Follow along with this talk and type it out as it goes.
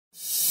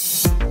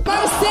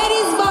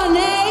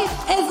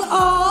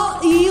are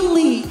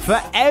elite.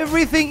 For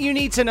everything you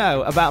need to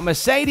know about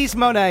Mercedes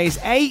Moné's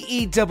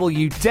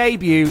AEW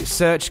debut,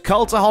 search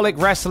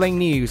Cultaholic Wrestling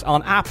News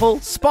on Apple,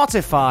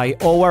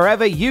 Spotify, or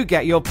wherever you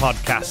get your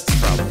podcasts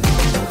from.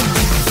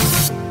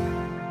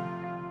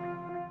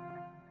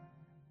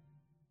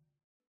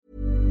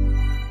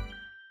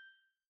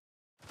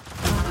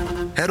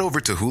 Head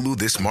over to Hulu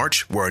this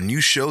March, where our new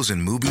shows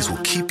and movies will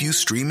keep you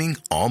streaming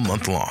all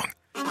month long.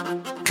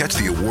 Catch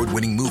the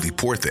award-winning movie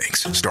Poor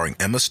Things, starring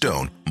Emma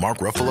Stone, Mark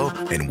Ruffalo,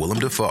 and Willem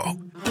Dafoe.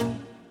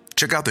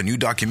 Check out the new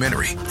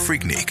documentary,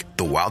 Freaknik,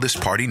 The Wildest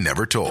Party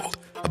Never Told,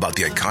 about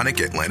the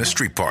iconic Atlanta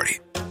Street Party.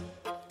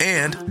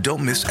 And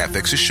don't miss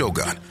FX's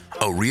Shogun,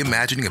 a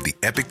reimagining of the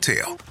epic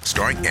tale,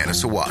 starring Anna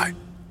Sawai.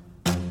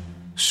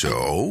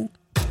 So,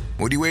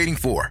 what are you waiting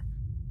for?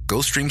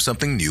 Go stream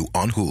something new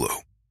on Hulu.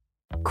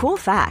 Cool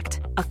fact,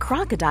 a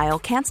crocodile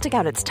can't stick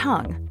out its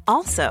tongue.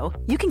 Also,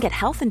 you can get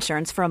health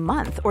insurance for a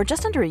month or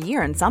just under a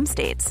year in some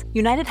states.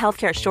 United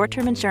Healthcare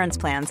short-term insurance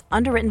plans,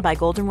 underwritten by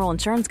Golden Rule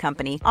Insurance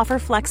Company, offer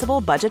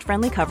flexible,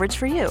 budget-friendly coverage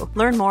for you.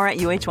 Learn more at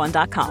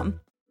uh1.com.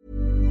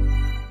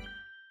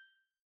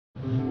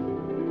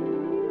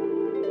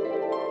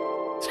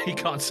 He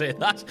can't say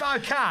that. I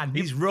can.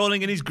 He's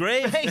rolling in his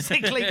grave.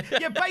 Basically,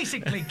 you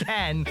basically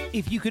can.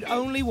 If you could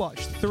only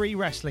watch 3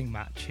 wrestling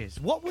matches,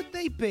 what would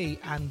they be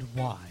and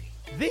why?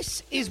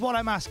 This is what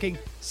I'm asking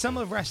some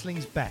of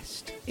wrestling's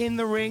best. In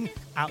the ring,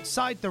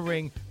 outside the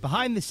ring,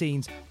 behind the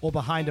scenes, or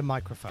behind a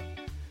microphone.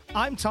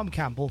 I'm Tom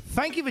Campbell.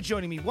 Thank you for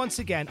joining me once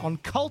again on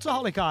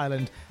Cultaholic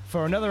Island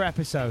for another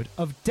episode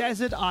of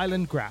Desert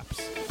Island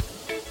Graps.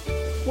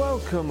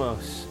 Welcome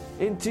us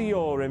into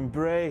your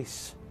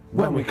embrace.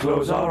 When we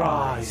close our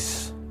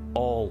eyes,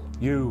 all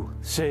you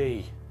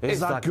see is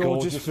that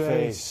gorgeous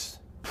face,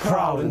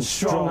 proud and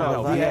strong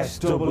of the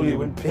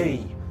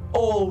SW&P.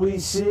 All we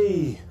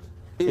see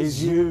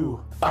is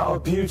you, our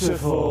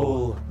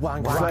beautiful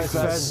wank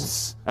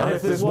pheasants. And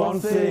if there's one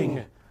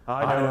thing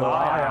I know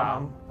I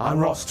am, I'm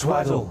Ross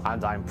Tweddle,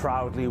 and I'm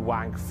proudly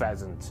wank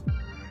pheasant.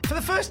 For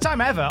the first time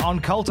ever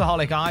on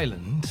Cultaholic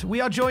Island, we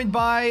are joined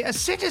by a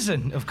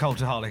citizen of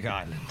Cultaholic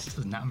Island.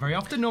 Doesn't happen very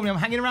often. Normally I'm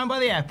hanging around by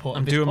the airport.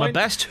 I'm doing my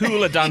best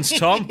hula dance,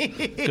 Tom,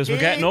 because we're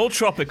getting all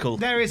tropical.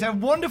 There is a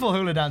wonderful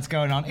hula dance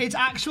going on. It's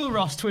actual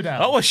Ross Tweddle.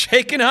 Oh, we're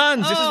shaking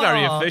hands. This is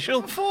very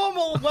official.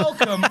 Formal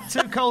welcome to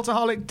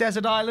Cultaholic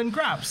Desert Island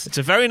Graps. It's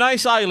a very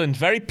nice island,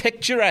 very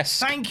picturesque.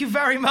 Thank you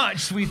very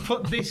much. We've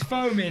put this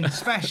foam in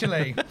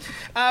especially.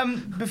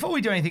 Before we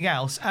do anything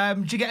else,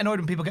 do you get annoyed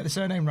when people get the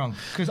surname wrong?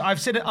 Because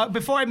I've said it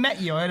before I met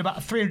you, I heard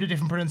about 300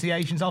 different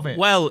pronunciations of it.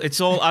 Well,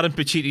 it's all Adam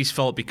Pacienti's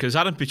fault, because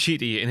Adam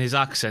Pacienti, in his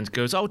accent,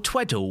 goes, "Oh,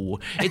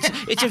 Tweddle.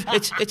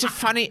 It's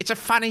a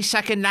funny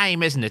second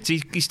name, isn't it?"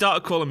 He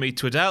started calling me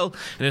Tweddle,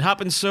 and it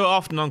happens so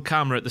often on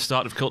camera at the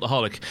start of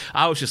Cultaholic.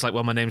 I was just like,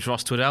 well, my name's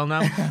Ross Tweddle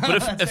now.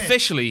 But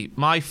officially,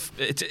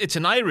 it's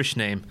an Irish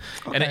name,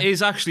 and it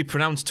is actually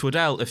pronounced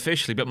Tweddle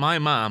officially. But my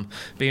mum,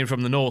 being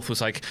from the north, was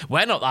like,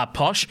 "We're not that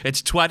posh.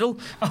 It's Tweddle."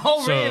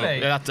 Oh, so,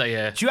 really?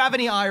 Yeah. Do you have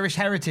any Irish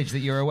heritage that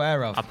you're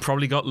aware of? I've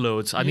probably got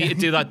loads. I need to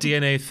do that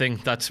DNA thing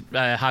that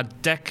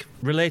had Dec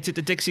related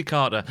to Dixie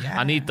Carter. Yeah.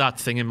 I need that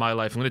thing in my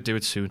life. I'm going to do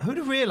it soon. Who'd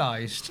have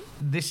realised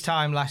this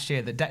time last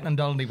year that Declan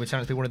Donnelly would turn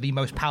out to be one of the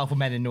most powerful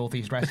men in North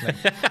East wrestling?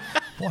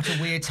 What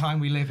a weird time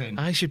we live in.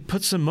 I should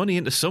put some money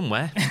into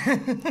somewhere.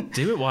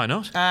 Do it, why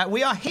not?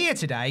 We are here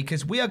today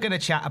because we are going to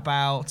chat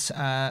about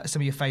some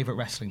of your favourite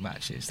wrestling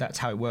matches. That's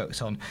how it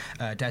works on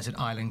Desert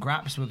Island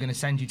Graps. We're going to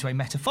send you to a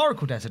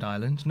metaphorical desert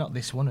island, not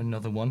this one,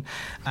 another one.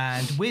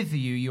 And with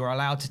you, you're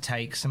allowed to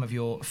take some of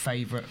your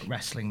favourite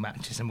wrestling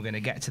matches, and we're going to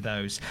get to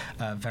those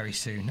very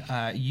soon.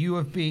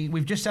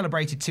 We've just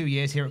celebrated 2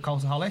 years here at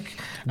Cultaholic.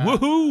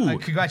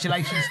 Woohoo!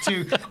 Congratulations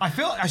to...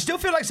 I still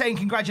feel like saying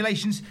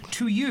congratulations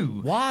to you.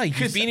 Why?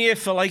 You've been here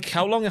for like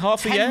how long?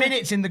 Half a year? 10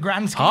 minutes in the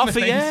grand scheme Half of a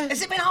things. year?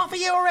 Has it been half a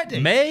year already?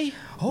 May?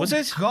 Oh, was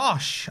it?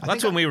 Gosh.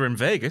 That's when we were in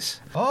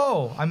Vegas.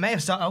 Oh, I may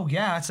have started. Oh,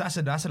 yeah, that's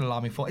an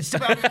alarming thought. It's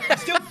still, I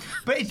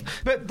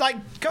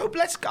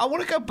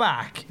want to go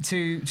back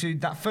to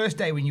that first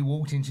day when you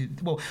walked into.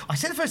 Well, I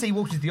said the first day you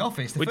walked into the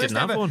office. We didn't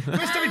have one.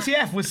 First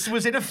WTF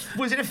was in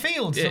a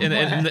field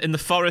somewhere. In the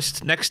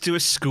forest next to a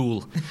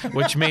school,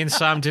 which me and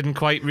Sam didn't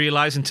quite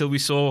realise until we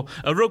saw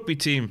a rugby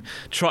team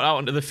trot out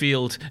onto the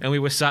field, and we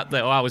were sat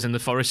there. Oh, I was in the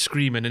forest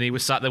screaming, and he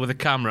was sat there with a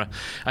camera.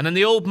 And then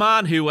the old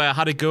man who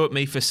had a go at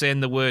me for saying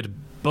the word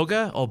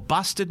bugger or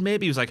bastard,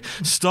 maybe. He was like,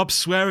 "Stop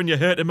swearing, you're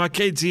hurting my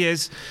kids'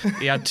 ears."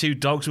 He had 2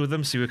 dogs with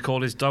him, so he would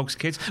call his dogs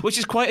kids, which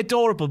is quite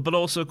adorable, but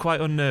also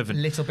quite unnerving. A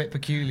little bit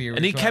peculiar.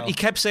 And he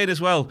kept saying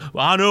as well,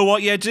 "Well, I know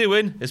what you're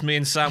doing," as me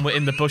and Sam were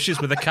in the bushes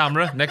with a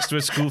camera next to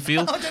a school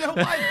field. I don't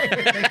know why they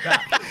would think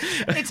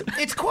that.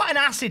 It's quite an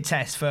acid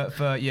test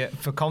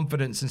for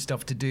confidence and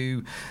stuff to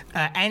do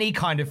any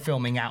kind of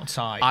filming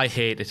outside. I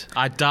hate it.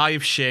 I die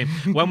of shame.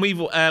 When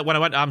I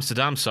went to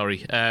Amsterdam,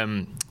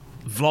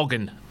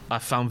 vlogging I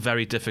found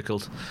very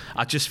difficult.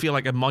 I just feel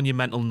like a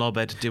monumental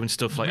knobhead doing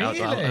stuff like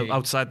Really?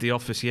 outside the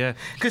office, yeah.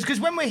 Because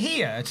when we're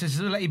here, to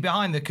sort of let you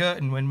behind the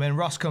curtain, when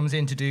Ross comes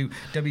in to do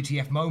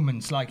WTF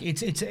moments, like it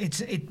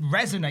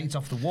resonates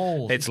off the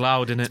walls. It's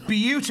loud, isn't it?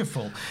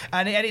 Beautiful,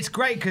 and it's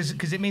great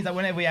because it means that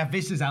whenever we have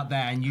visitors out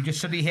there and you just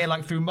suddenly hear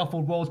like through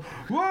muffled walls,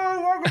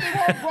 whoa,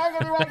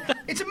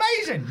 it's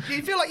amazing.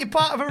 You feel like you're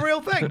part of a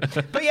real thing.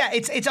 But yeah,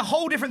 it's a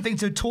whole different thing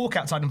to talk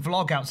outside and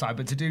vlog outside,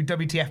 but to do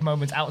WTF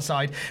moments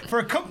outside for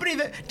a company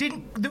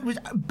that was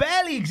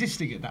barely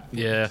existing at that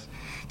point. Yeah.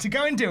 To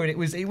go and do it, it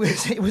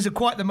was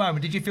quite the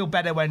moment. Did you feel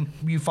better when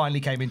you finally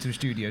came into a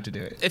studio to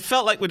do it? It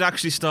felt like we'd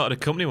actually started a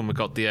company when we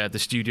got the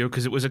studio,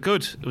 because it was a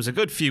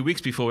good few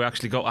weeks before we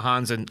actually got our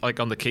hands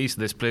on the keys to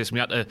this place. We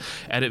had to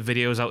edit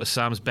videos out of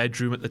Sam's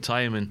bedroom at the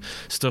time and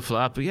stuff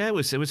like that. But yeah, it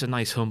was a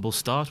nice humble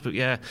start. But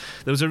yeah,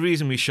 there was a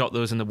reason we shot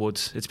those in the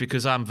woods. It's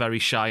because I'm very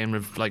shy and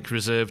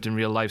reserved in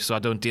real life, so I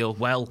don't deal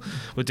well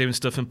with doing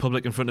stuff in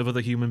public in front of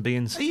other human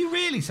beings. Are you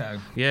really so?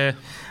 Yeah,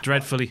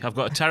 dreadfully. I've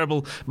got a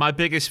terrible. My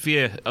biggest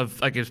fear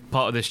of as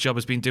part of this job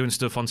has been doing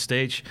stuff on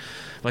stage.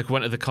 Like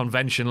went to the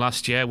convention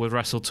last year with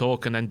Wrestle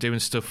Talk, and then doing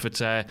stuff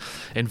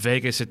in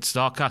Vegas at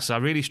Starcast. I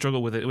really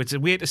struggle with it. It's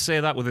weird to say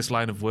that with this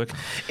line of work.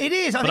 It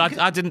is.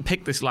 I didn't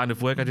pick this line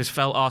of work. I just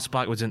fell arse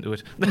backwards into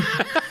it.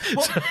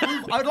 Well,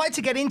 I would like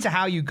to get into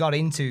how you got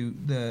into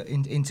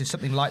into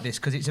something like this,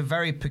 because it's a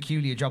very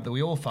peculiar job that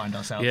we all find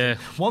ourselves in.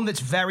 One that's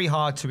very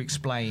hard to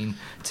explain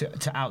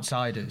to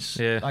outsiders.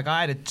 Yeah. Like I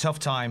had a tough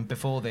time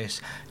before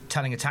this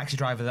telling a taxi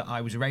driver that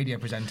I was a radio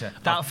presenter.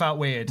 That felt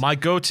weird. My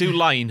go-to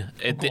line,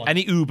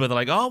 any Uber, they're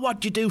like, "Oh, what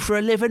do you do for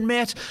a living,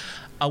 mate?"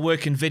 "I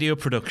work in video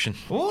production."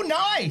 Oh,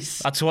 nice.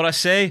 That's what I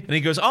say. And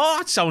he goes, "Oh,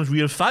 that sounds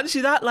real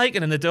fancy, that."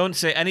 And then they don't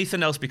say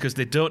anything else because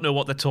they don't know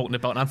what they're talking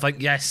about. And I'm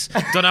like, yes,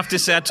 don't have to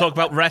say I talk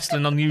about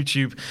wrestling on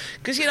YouTube.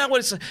 Because you know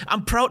what?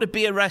 I'm proud to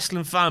be a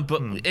wrestling fan,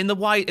 but in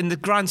the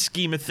grand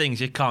scheme of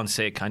things, you can't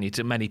say it, can you,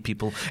 to many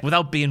people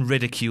without being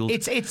ridiculed.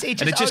 It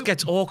just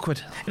gets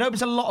awkward. It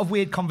opens a lot of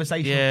weird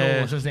conversational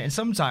doors, doesn't it? And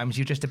sometimes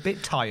you're just a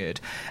bit tired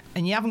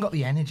and you haven't got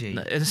the energy.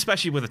 And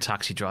especially with a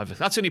taxi driver.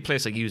 That's the only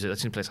place I use it.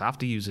 That's the only place I have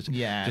to use it.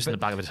 Yeah. Just in the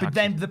back of a taxi. But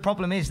then the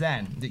problem is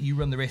then that you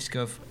run the risk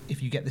of,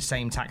 if you get the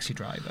same taxi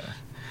driver,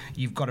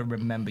 you've got to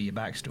remember your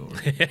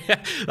backstory.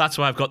 That's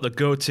why I've got the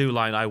go-to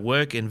line. I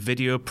work in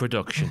video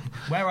production.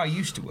 Where I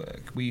used to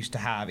work, it used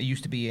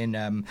to be in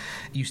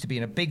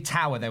a big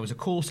tower. There was a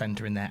call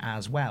centre in there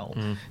as well.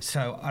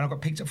 So and I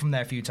got picked up from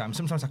there a few times.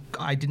 Sometimes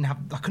I couldn't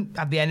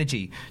have the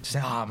energy to say,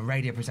 I'm a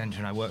radio presenter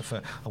and I work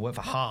for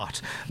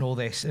Heart and all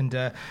this. And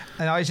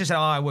I just said,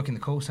 I work in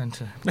the call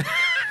centre.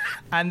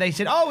 And they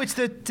said, it's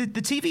the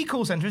TV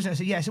call centre, isn't it? I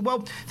said, yeah. I said, well,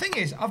 thing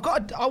is, I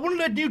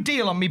wanted a new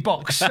deal on me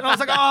box. And I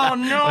was like, oh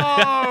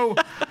no.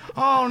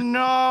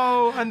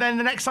 And then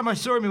the next time I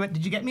saw him, he went,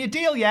 did you get me a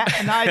deal yet?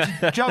 And I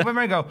had to jump over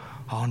and go,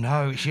 oh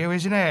no, it's you,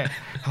 isn't it?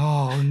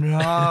 Oh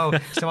no.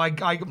 So I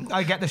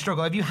get the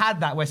struggle. Have you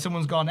had that where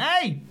someone's gone,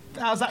 hey,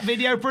 how's that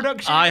video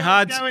production? I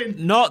had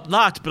not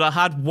that, but I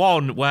had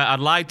one where I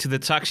lied to the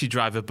taxi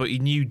driver, but he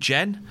knew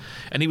Jen,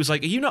 and he was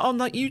like, "Are you not on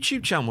that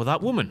YouTube channel with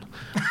that woman?"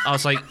 I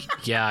was like,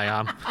 "Yeah, I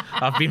am.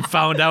 I've been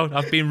found out.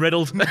 I've been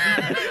riddled."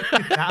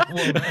 That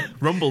woman.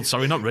 Rumbled.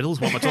 Sorry, not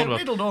riddles. What am I talking about?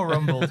 Riddled or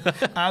rumbled.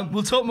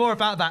 We'll talk more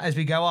about that as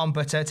we go on,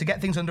 but to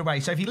get things underway.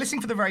 So if you're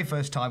listening for the very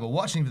first time or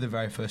watching for the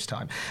very first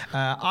time,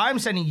 I'm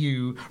sending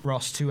you,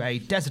 Ross, to a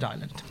desert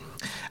island.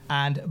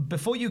 And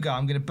before you go,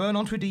 I'm going to burn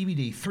onto a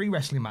DVD 3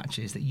 wrestling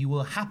matches that you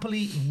will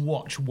happily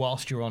watch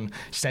whilst you're on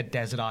said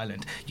desert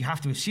island. You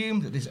have to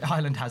assume that this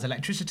island has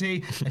electricity,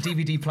 a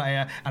DVD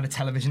player, and a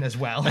television as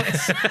well.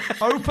 Let's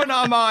open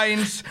our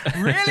minds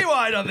really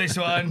wide on this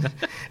one.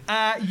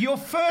 Your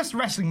first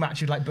wrestling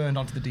match you'd like burned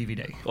onto the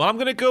DVD? Well, I'm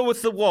going to go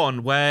with the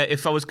one where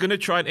if I was going to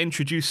try and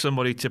introduce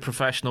somebody to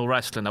professional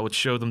wrestling, I would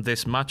show them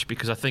this match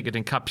because I think it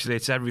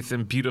encapsulates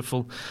everything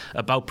beautiful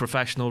about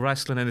professional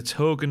wrestling, and it's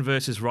Hogan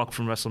versus Rock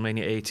from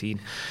WrestleMania 18.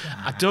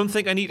 I don't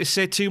think I need to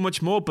say too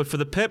much more, but for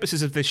the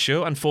purposes of this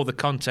show and for the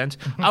content,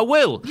 I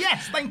will.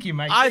 Yes, thank you,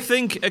 mate. I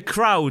think a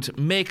crowd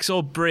makes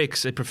or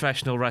breaks a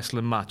professional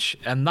wrestling match,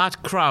 and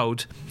that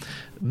crowd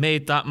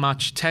made that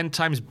match 10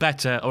 times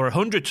better or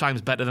 100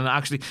 times better than it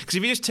actually. Because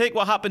if you just take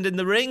what happened in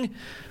the ring,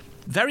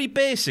 very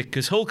basic,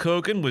 because Hulk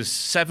Hogan was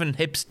 7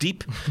 hips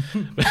deep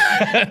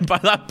by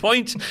that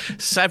point,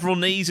 several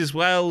knees as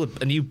well,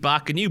 a new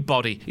back, a new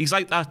body. He's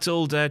like that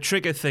old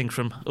Trigger thing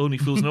from Only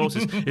Fools and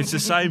Horses. It's the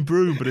same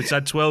broom, but it's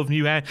had 12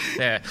 new hair.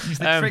 Yeah. He's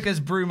the Trigger's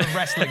broom of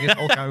wrestling, is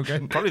Hulk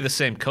Hogan. Probably the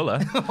same colour.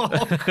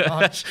 Oh,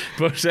 gosh.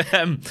 But,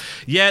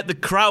 yeah, the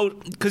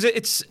crowd,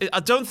 because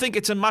I don't think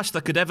it's a match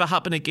that could ever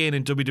happen again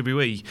in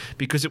WWE,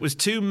 because it was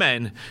 2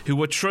 men who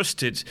were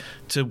trusted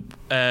to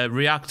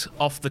react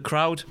off the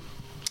crowd.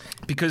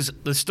 Because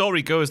the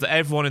story goes that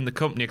everyone in the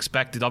company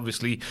expected,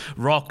 obviously,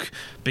 Rock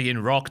being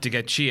Rock to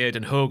get cheered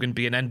and Hogan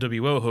being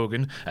NWO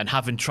Hogan and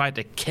having tried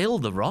to kill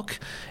The Rock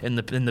in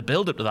the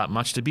build-up to that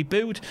match to be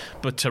booed.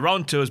 But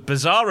Toronto's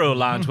Bizarro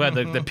land, where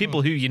the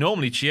people who you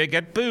normally cheer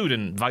get booed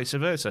and vice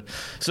versa.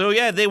 So,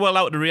 yeah, they were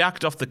allowed to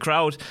react off the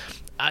crowd.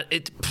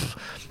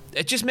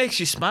 it just makes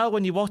you smile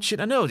when you watch it.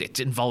 I know it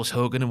involves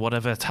Hogan and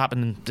whatever it's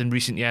happened in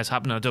recent years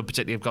happened. I don't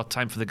particularly have got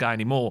time for the guy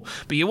anymore.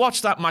 But you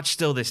watch that match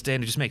still this day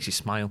and it just makes you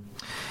smile.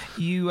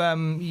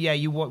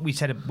 We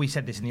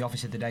said this in the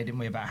office the other day, didn't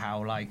we? About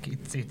how like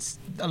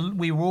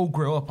we all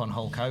grew up on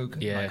Hulk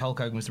Hogan. Yeah. Like, Hulk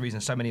Hogan was the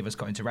reason so many of us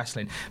got into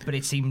wrestling. But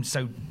it seems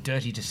so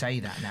dirty to say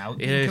that now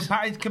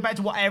compared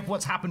to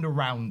what's happened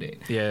around it.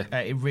 Yeah,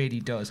 it really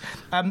does.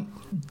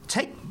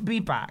 Take me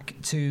back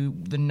to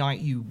the night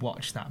you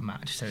watched that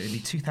match. So it'd be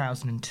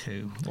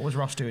 2002. What was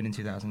Ross doing in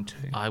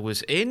 2002? I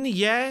was in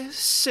year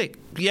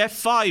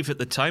 5 at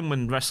the time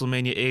when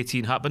WrestleMania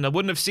 18 happened. I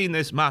wouldn't have seen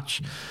this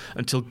match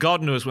until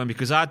God knows when,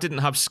 because I didn't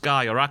have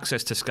Sky or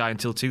access to Sky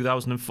until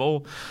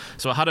 2004.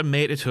 So I had a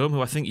mate at home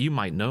who I think you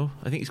might know.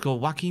 I think he's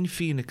called Joaquin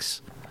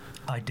Phoenix.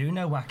 I do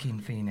know Joaquin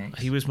Phoenix.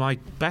 He was one of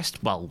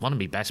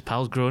my best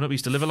pals growing up. He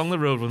used to live along the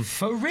road with him.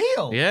 For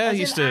real? Yeah,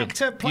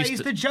 actor plays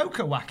the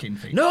Joker, Joaquin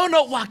Phoenix. No,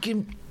 not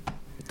Joaquin.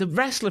 The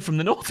wrestler from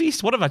the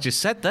Northeast. What have I just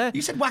said there?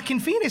 You said Joaquin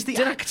Phoenix, the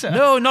actor.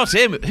 No, not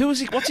him. Who is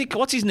he?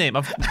 What's his name?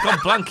 I've gone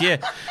blank here.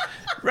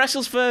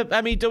 Wrestles for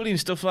MEW and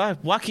stuff like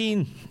that.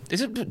 Joaquin.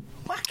 Is it?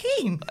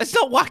 Joaquin? It's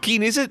not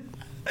Joaquin, is it?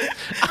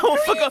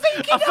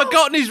 I've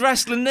forgotten his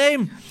wrestling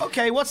name.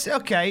 Okay.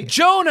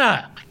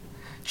 Jonah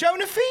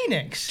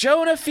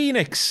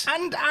Phoenix.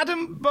 And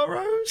Adam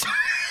Burrows.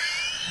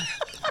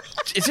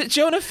 Is it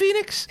Jonah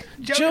Phoenix?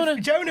 Jonah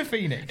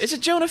Phoenix. Is it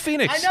Jonah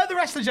Phoenix? I know the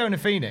wrestler Jonah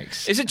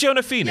Phoenix. Is it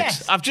Jonah Phoenix?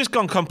 Yes. I've just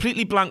gone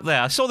completely blank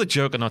there. I saw the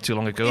Joker not too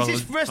long ago. Is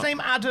his first name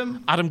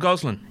Adam? Adam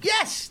Gosling.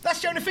 Yes,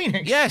 that's Jonah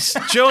Phoenix. Yes,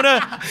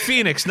 Jonah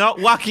Phoenix, not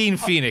Joaquin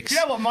Phoenix. You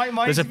know what?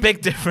 There's a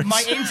big difference.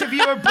 My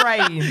interviewer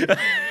brain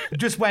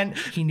just went,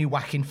 he knew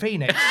Joaquin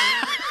Phoenix.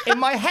 In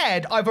my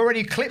head, I've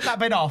already clipped that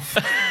bit off.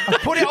 I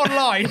put it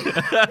online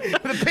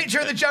with a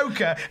picture of the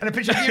Joker and a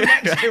picture of you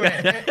next to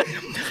it.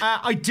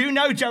 I do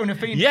know Jonah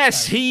Phoenix.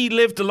 Yes, he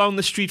lived along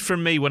the street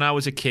from me when I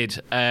was a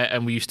kid,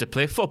 and we used to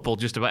play football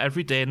just about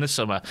every day in the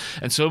summer.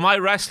 And so my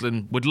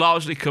wrestling would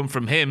largely come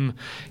from him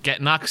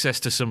getting access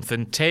to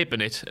something,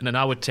 taping it, and then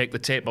I would take the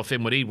tape off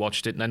him when he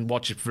watched it, and then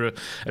watch it for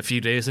a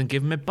few days and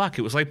give him it back.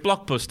 It was like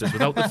Blockbusters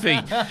without the fee.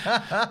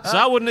 So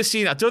I wouldn't have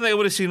seen. I don't think I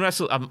would have seen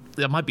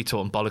I might be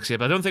talking bollocks here,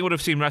 but I don't think I would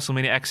have seen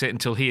WrestleMania X8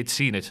 until he had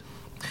seen it.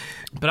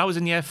 But I was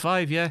in year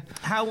 5, yeah.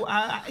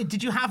 How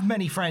did you have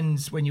many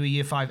friends when you were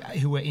year 5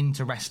 who were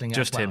into wrestling?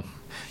 Just him.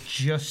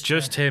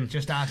 Just him.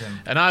 Just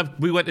Adam. And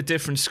we went to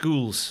different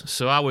schools,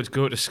 so I would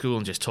go to school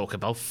and just talk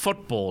about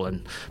football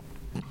and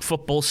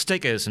football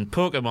stickers and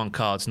Pokemon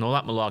cards and all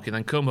that malarkey, and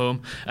then come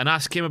home and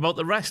ask him about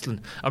the wrestling.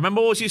 I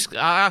remember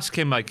I asked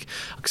him, like,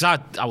 because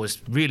I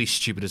was really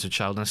stupid as a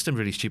child, and I'm still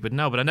really stupid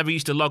now, but I never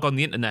used to log on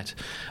the internet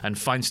and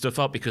find stuff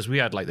out because we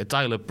had like the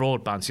dial-up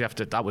broadband, so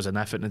that was an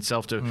effort in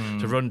itself to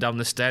run down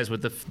the stairs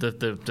with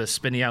the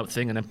spinny out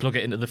thing and then plug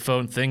it into the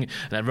phone thing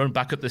and then run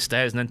back up the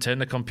stairs and then turn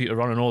the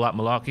computer on and all that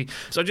malarkey.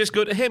 So I just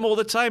go to him all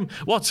the time,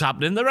 what's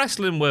happening in the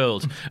wrestling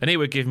world? And he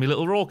would give me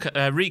little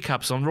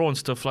recaps on Raw and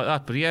stuff like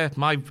that. But yeah,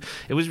 my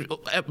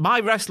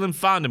wrestling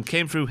fandom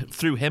came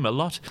through him a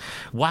lot.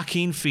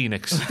 Joaquin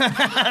Phoenix.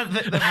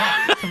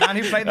 the man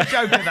who played the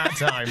Joker that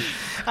time.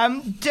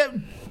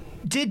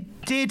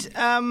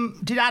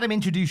 Did Adam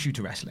introduce you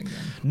to wrestling then?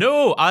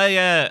 No,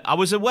 I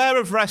was aware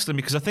of wrestling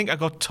because I think I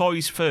got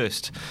toys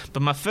first.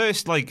 But my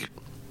first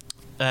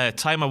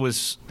time I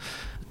was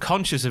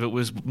conscious of it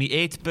was my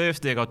 8th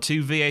birthday. I got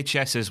 2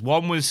 VHSs.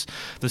 One was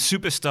the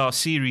Superstar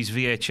series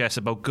VHS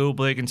about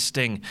Goldberg and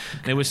Sting. Okay.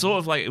 And it was sort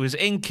of like, it was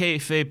in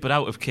kayfabe but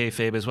out of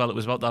kayfabe as well. It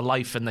was about their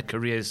life and their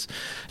careers,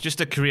 just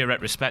a career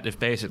retrospective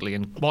basically.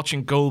 And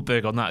watching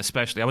Goldberg on that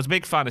especially, I was a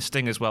big fan of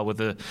Sting as well with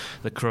the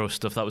Crow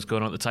stuff that was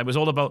going on at the time. It was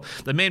all about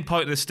the main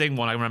point of the Sting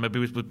one. I remember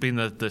was being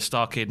the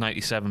Starrcade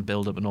 97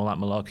 build up and all that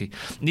malarkey.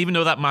 And even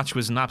though that match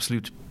was an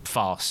absolute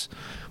farce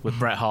with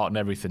Bret Hart and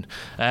everything,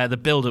 the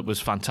build-up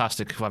was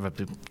fantastic.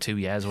 Whatever, 2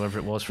 years or whatever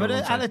it was. But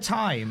at the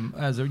time,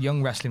 as a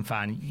young wrestling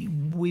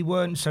fan, we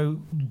weren't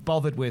so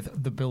bothered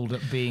with the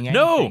build-up being anything.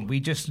 No, we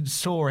just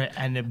saw it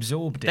and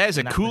absorbed it. There's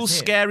a cool,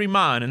 scary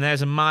man, and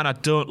there's a man I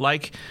don't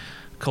like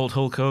called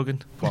Hulk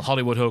Hogan. Well,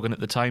 Hollywood Hogan at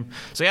the time.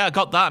 So yeah, I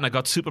got that, and I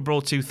got Super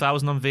Bowl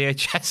 2000 on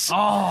VHS.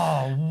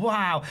 Oh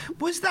wow!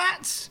 Was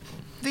that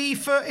the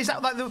first? Was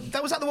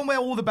that the one where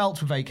all the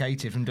belts were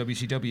vacated from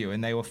WCW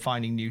and they were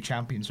finding new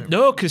champions?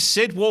 No, because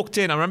Sid walked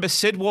in. I remember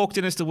Sid walked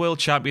in as the world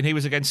champion. He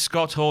was against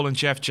Scott Hall and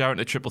Jeff Jarrett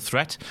in a triple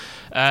threat.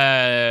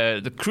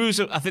 I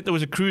think there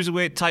was a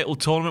cruiserweight title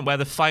tournament where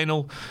the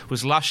final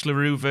was Lash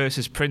LaRue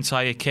versus Prince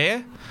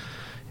Iaukea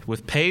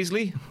with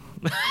Paisley.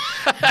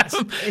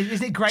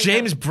 Isn't it great?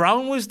 James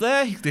Brown was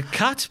there. The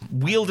cat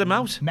wheeled him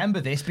out. Remember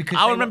this because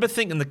I remember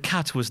thinking the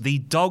cat was the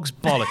dog's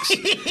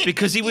bollocks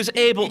because he was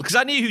able. Because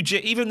I knew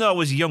even though I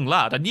was a young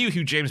lad, I knew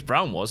who James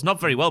Brown was. Not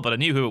very well, but I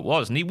knew who it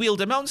was. And he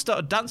wheeled him out and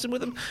started dancing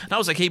with him. And I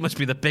was like, he must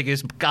be the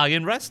biggest guy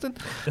in wrestling.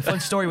 The fun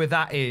story with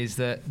that is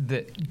that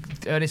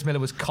Ernest Miller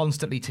was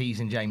constantly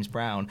teasing James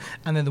Brown,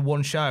 and then the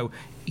one show,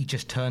 he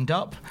just turned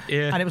up.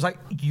 Yeah. And it was like,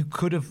 you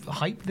could have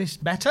hyped this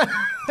better.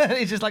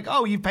 It's just like,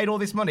 oh, you've paid all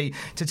this money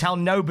to tell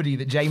nobody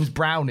that James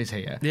Brown is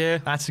here. Yeah.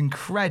 That's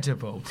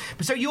incredible.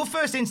 But so your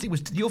first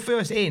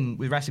in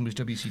with wrestling was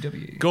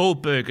WCW.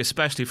 Goldberg,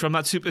 especially from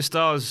that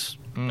Superstars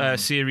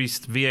series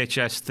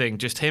VHS thing,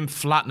 just him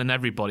flattening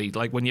everybody.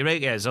 Like when you're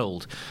 8 years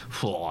old,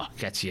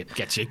 gets you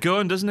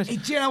going, doesn't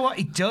it? Do you know what?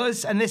 It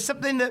does. And there's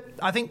something that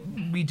I think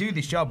we do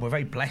this job. We're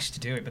very blessed to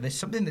do it. But there's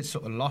something that's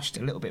sort of lost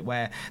a little bit,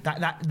 where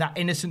that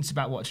innocence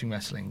about watching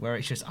wrestling, where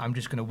it's just, I'm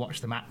just going to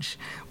watch the match.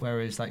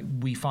 Whereas like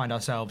we find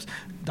ourselves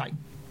like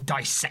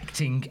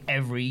dissecting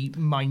every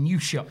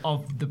minutia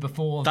of the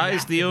before. That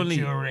is the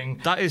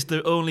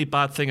only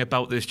bad thing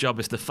about this job,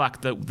 is the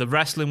fact that the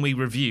wrestling we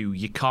review,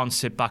 you can't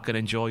sit back and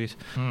enjoy it.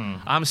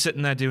 I'm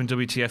sitting there doing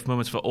WTF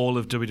moments for all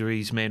of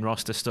WWE's main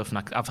roster stuff, and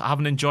I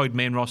haven't enjoyed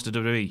main roster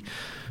WWE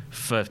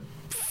for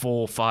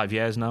 4 or 5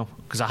 years now,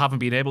 because I haven't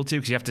been able to,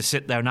 because you have to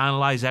sit there and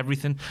analyse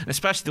everything, and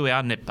especially the way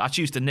I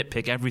choose to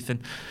nitpick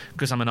everything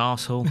because I'm an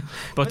arsehole.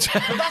 But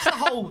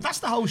that's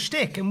the whole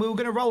shtick, and we were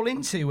going to roll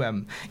into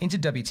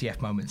WTF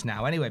moments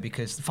now anyway,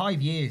 because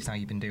 5 years now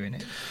you've been doing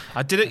it.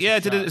 I did it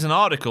as an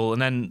article,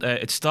 and then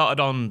it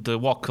started on the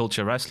What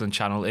Culture Wrestling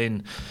channel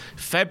in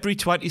February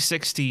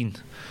 2016.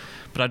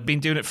 But I'd been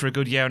doing it for a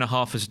good year and a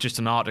half as just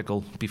an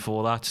article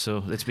before that,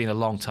 so it's been a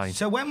long time.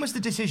 So when was the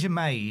decision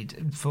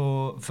made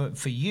for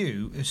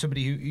you, as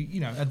somebody who, you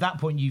know, at that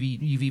point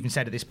you've even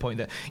said at this point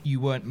that you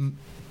weren't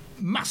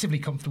massively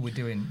comfortable with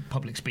doing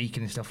public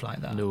speaking and stuff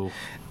like that? No.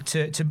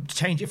 To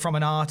change it from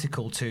an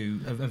article to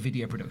a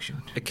video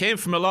production? It came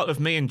from a lot of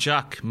me and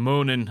Jack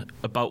moaning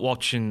about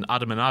watching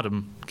Adam and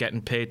Adam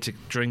getting paid to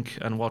drink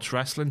and watch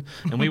wrestling,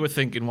 and we were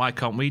thinking, why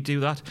can't we do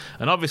that?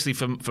 And obviously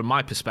from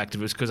my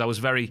perspective, it was because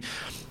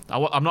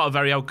I'm not a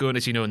very outgoing,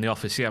 as you know, in the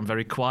office. Yeah, I'm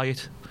very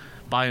quiet.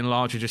 By and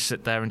large, I just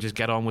sit there and just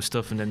get on with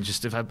stuff, and then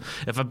just if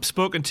I'm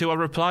spoken to, I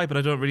reply, but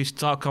I don't really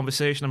start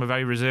conversation. I'm a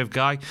very reserved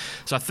guy,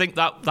 so I think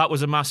that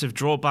was a massive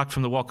drawback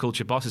from the What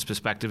Culture Boss's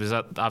perspective, is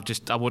that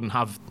I wouldn't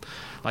have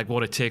like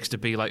what it takes to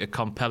be like a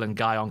compelling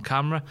guy on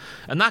camera,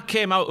 and that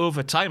came out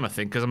over time, I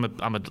think, because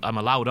I'm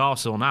a loud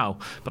arsehole now.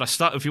 But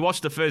if you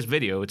watch the first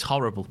video, it's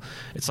horrible.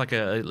 It's like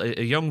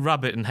a young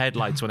rabbit in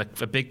headlights when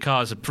a big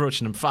car's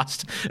approaching them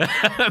fast.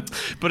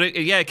 But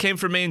it came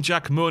from me and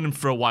Jack moaning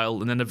for a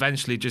while, and then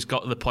eventually just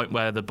got to the point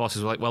where the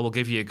bosses were like, well, we'll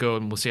give you a go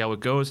and we'll see how it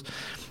goes.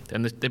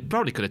 And they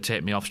probably could have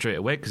taken me off straight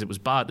away because it was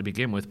bad to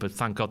begin with, but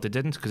thank God they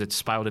didn't, because it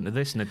spiraled into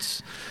this, and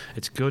it's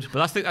good.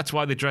 But I think that's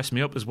why they dressed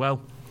me up as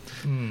well.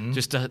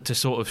 Just to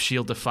sort of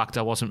shield the fact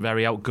I wasn't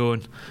very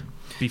outgoing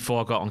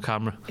before I got on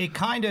camera. It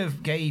kind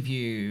of gave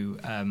you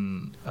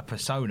a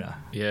persona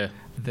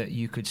that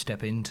you could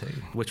step into.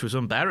 Which was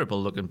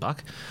unbearable looking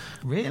back.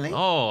 Really?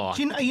 Oh.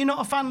 Are you not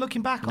a fan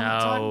looking back on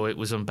that time? No, it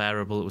was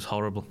unbearable. It was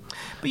horrible.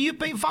 But you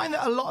find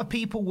that a lot of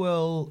people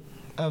will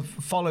have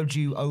followed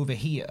you over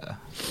here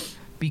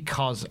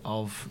because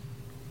of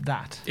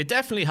that. It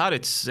definitely had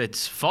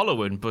its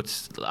following,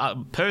 but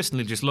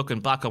personally, just looking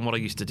back on what I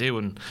used to do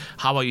and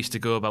how I used to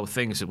go about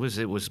things, it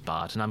was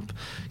bad. And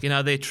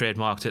they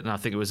trademarked it, and I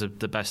think it was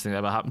the best thing that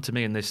ever happened to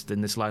me in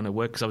this line of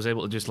work, because I was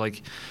able to just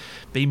like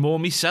be more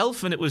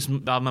myself, and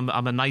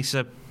I'm a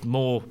nicer,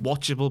 more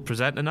watchable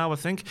presenter now. I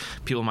think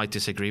people might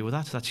disagree with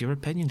that. That's your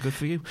opinion. Good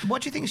for you.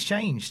 What do you think's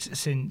changed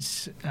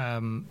since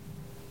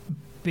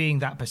being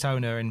that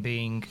persona and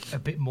being a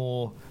bit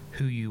more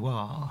who you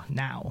are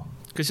now?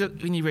 Because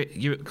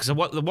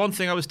the one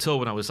thing I was told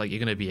when I was like, you're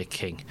going to be a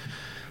king,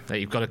 that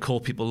you've got to call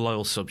people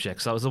loyal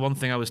subjects. That was the one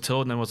thing I was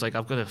told, and I was like,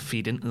 I've got to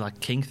feed into that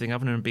king thing,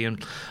 haven't I, and being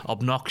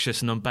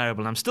obnoxious and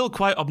unbearable. And I'm still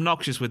quite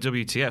obnoxious with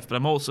WTF, but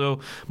I'm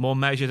also more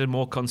measured and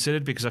more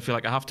considered, because I feel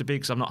like I have to be,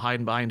 because I'm not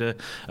hiding behind a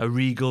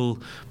regal,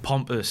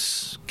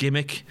 pompous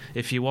gimmick,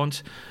 if you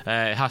want.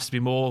 It has to be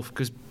more,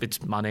 because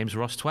my name's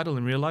Ross Tweddle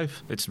in real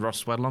life. It's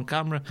Ross Tweddle on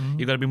camera.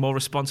 You've got to be more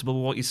responsible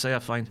with what you say, I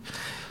find.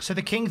 So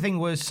the king thing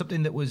was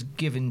something that was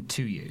given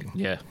to you?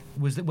 Yeah.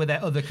 Were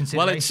there other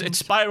considerations? Well, it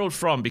spiralled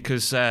from,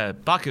 because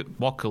back at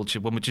What Culture,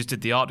 when we just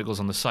did the articles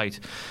on the site,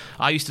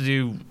 I used to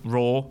do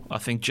Raw. I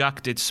think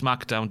Jack did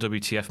SmackDown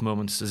WTF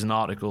moments as an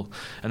article,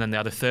 and then they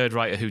had a third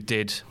writer who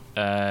did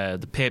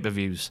the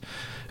pay-per-views.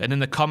 And in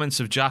the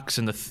comments of Jack's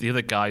and the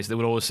other guys, they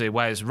would always say,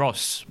 where's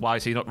Ross? Why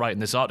is he not writing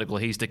this article?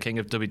 He's the king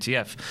of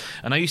WTF.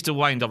 And I used to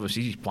wind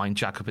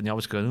Jack up in the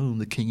office going, oh, I'm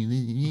the king of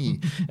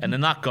and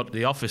then that got to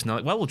the office, and they're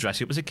like, well, we'll dress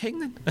you up as a king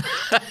then.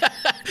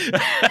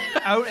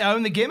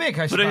 Own the gimmick,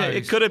 I suppose. But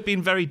it could have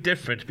been very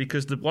different,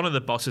 because one of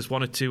the bosses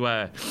wanted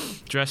to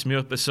dress me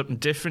up as something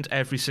different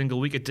every single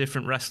week, a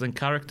different wrestling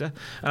character.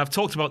 And I've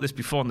talked about this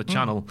before on the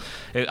channel.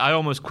 I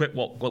almost quit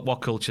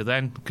What Culture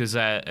then, because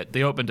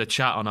they opened a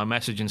chat on our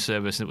messaging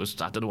service, and it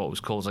was, I don't know what it was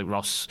called, like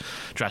Ross,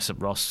 Dress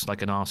Up Ross,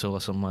 like an arsehole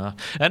or something like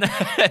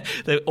that.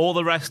 And all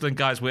the wrestling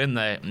guys were in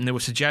there, and they were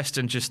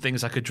suggesting just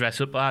things I could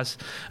dress up as.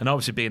 And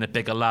obviously, being a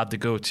bigger lad, to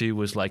go to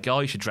was like,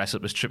 oh, you should dress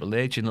up as Triple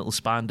H in little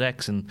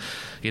spandex, and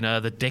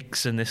the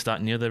dicks and this, that,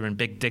 and the other, and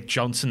Big Dick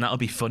Johnson. That'll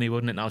be funny,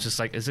 wouldn't it? And I was just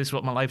like, is this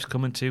what my life's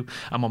coming to?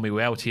 I'm on my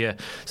way out here.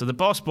 So the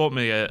boss bought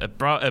me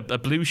a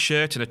blue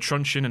shirt and a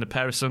truncheon and a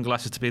pair of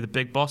sunglasses to be the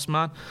big boss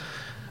man.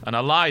 And I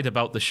lied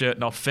about the shirt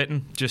not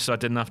fitting just so I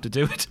didn't have to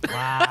do it.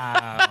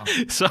 Wow.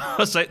 So I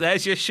was like,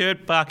 there's your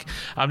shirt back.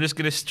 I'm just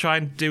going to try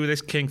and do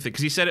this king thing.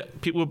 Because he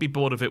said people would be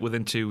bored of it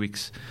within 2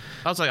 weeks.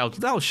 I was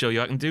like, I'll show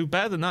you I can do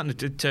better than that.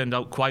 And it turned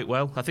out quite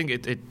well. I think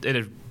it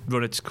had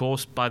run its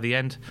course by the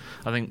end.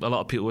 I think a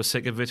lot of people were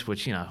sick of it,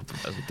 which,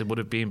 they would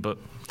have been. But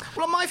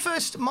well, my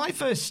first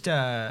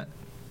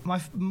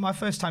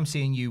time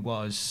seeing you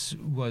was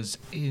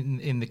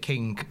in the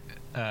King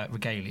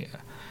regalia.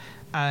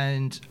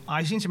 And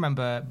I seem to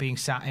remember being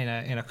sat in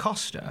a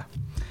Costa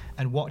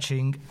and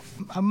watching.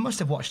 I must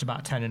have watched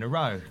about 10 in a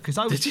row because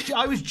I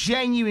was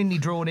genuinely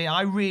drawn in.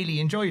 I really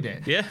enjoyed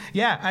it. Yeah.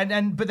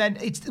 But then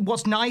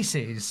what's nice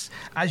is,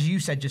 as you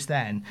said just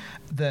then,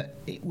 that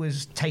it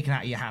was taken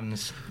out of your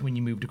hands when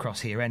you moved across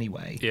here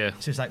anyway. Yeah.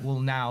 So it's like, well,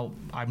 now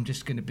I'm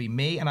just going to be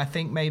me. And I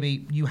think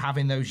maybe you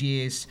having those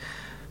years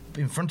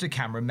in front of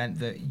camera meant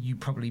that you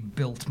probably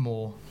built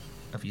more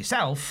of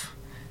yourself.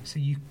 So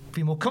you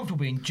feel more comfortable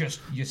being just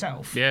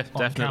yourself. Yeah,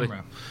 on definitely.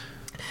 Camera.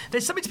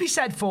 There's something to be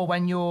said for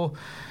when you're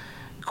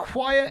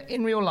quiet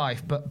in real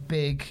life but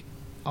big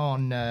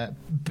on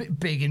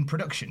big in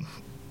production.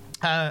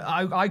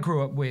 I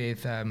grew up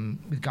with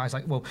guys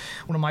like, well,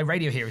 one of my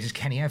radio heroes is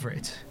Kenny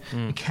Everett.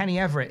 And Kenny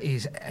Everett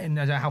is, and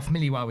I don't know how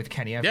familiar you are with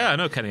Kenny Everett. Yeah, I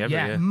know Kenny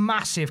Everett, yeah.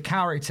 Massive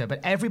character, but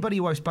everybody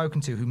who I've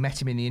spoken to who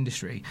met him in the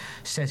industry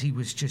says he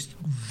was just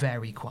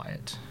very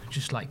quiet,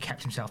 just like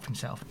kept himself to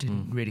himself,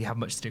 didn't really have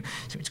much to do.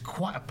 So it's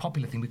quite a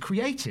popular thing with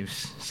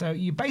creatives. So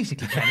you're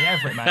basically Kenny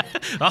Everett, mate.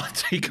 Oh,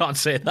 you can't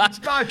say that.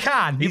 I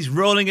can. He's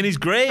rolling in his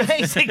grave.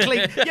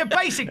 You're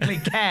basically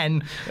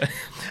Ken.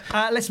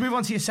 Let's move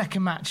on to your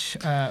second match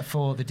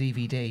for the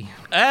DVD.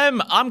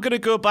 I'm going to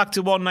go back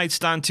to One Night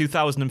Stand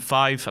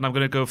 2005, and I'm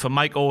going to go for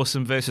Mike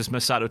Awesome versus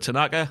Masato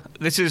Tanaka.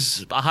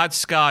 I had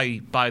Sky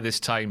by this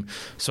time,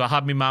 so I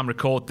had my mum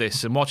record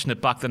this, and watching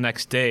it back the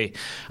next day,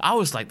 I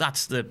was like,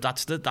 that's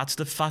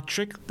the fat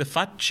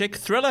chick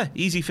thriller.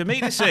 Easy for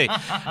me to say.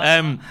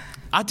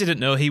 I didn't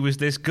know he was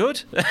this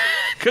good.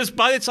 Because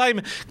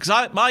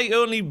my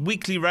only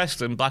weekly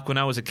wrestling back when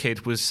I was a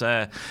kid was,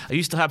 I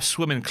used to have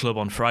swimming club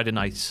on Friday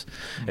nights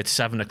at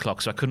 7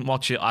 o'clock, so I couldn't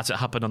watch it as it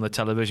happened on the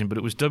television, but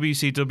it was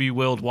WCW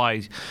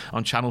Worldwide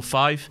on Channel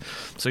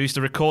 5. So I used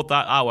to record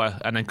that hour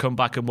and then come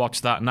back and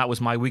watch that, and that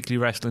was my weekly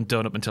wrestling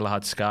done up until I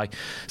had Sky.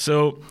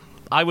 So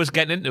I was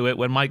getting into it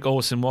when Mike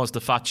Awesome was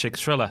the fat chick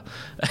thriller.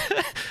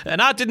 And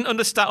I didn't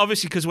understand,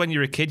 obviously, because when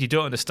you're a kid, you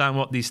don't understand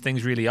what these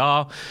things really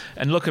are.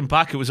 And looking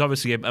back, it was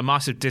obviously a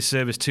massive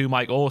disservice to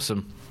Mike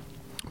Awesome.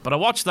 But I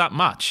watched that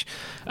match,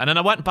 and then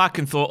I went back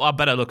and thought, I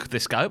better look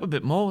this guy up a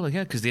bit more,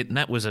 because the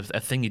internet was a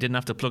thing you didn't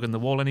have to plug in the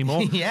wall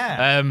anymore.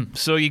 Yeah.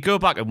 So you go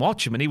back and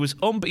watch him, and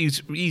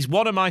he's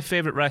one of my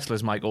favourite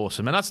wrestlers, Mike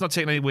Awesome, and that's not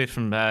taking anything away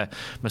from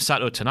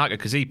Masato Tanaka,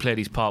 because he played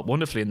his part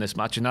wonderfully in this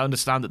match, and I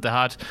understand that they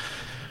had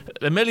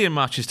a million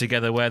matches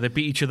together where they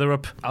beat each other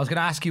up. I was going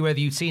to ask you whether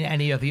you'd seen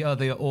any of the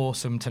other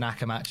Awesome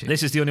Tanaka matches.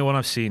 This is the only one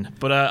I've seen,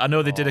 but I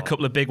know they did a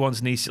couple of big ones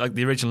in like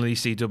the original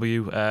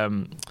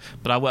ECW.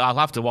 But I'll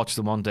have to watch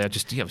them one day. I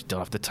just don't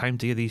have the time,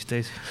 do you, these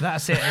days?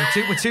 That's it.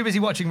 We're too busy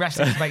watching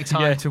wrestling to make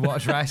time to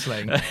watch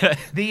wrestling.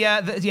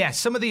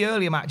 Some of the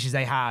earlier matches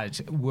they had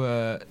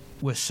were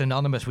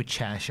synonymous with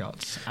chair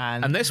shots,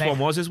 and this one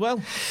was as well.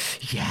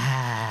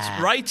 Yeah, it's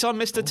right on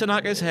Mr.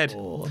 Tanaka's head.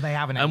 They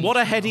haven't. And what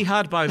a head he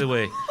had, by the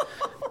way.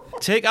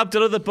 Take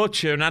Abdullah the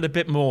Butcher and add a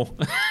bit more.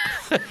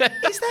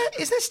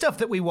 Is there stuff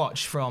that we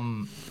watch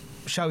from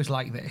shows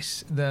like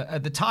this that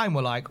at the time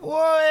we're like,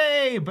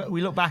 "Oi!" but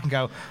we look back and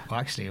go, "Oh,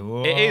 actually,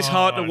 it is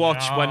hard to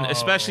watch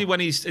especially when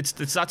it's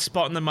that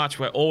spot in the match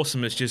where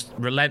Awesome is just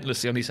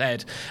relentlessly on his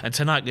head and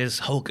Tanaka's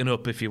hulking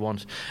up, if you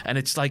want, and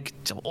it's like,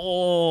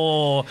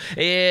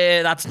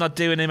 that's not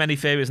doing him any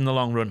favours in the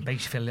long run.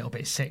 Makes you feel a little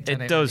bit sick,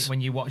 doesn't it? It does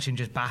when you watch him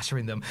just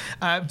battering them.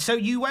 So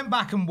you went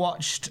back and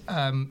watched.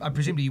 I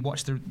presumably you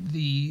watched a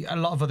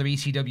lot of other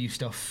ECW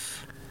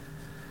stuff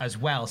as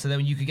well, so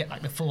then you could get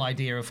like the full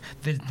idea of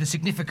the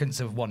significance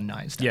of One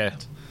Night Stand. Yeah,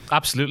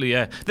 absolutely,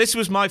 yeah. This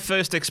was my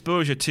first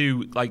exposure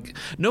to,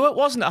 no, it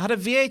wasn't. I had a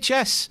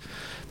VHS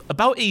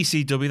about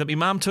ECW that my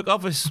mum took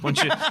off us when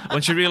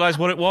she realised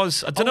what it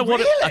was. I don't know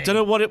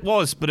what it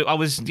was, but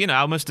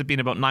I must have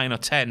been about 9 or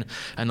 10,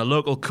 and the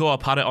local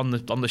co-op had it on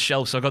the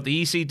shelf. So I got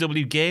the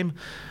ECW game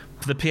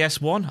for the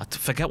PS1. I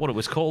forget what it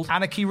was called.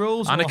 Anarchy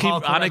Rules.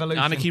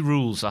 Anarchy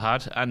Rules. I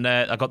had, and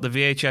I got the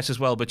VHS as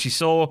well. But she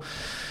saw.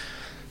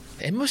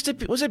 It must have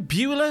been, was it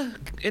Beulah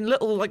in a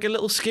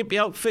little skimpy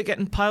outfit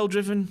getting pile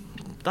driven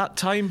that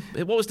time?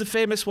 What was the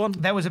famous one?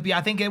 There was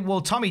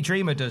Tommy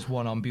Dreamer does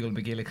one on Beulah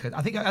McGillicuddy.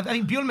 I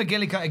think Beulah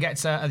McGillicuddy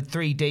gets a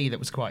 3D that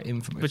was quite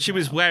infamous. But she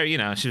was wearing,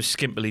 she was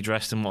skimpily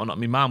dressed and whatnot.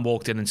 My mum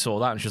walked in and saw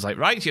that, and she was like,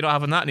 "Right, you're not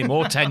having that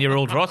anymore,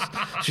 10-year-old Ross."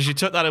 So she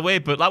took that away.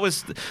 But that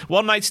was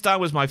One Night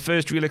Stand was my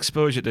first real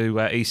exposure to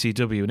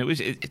ECW, and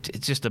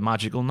it's just a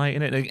magical night,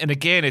 innit? And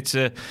again, it's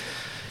a.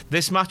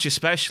 This match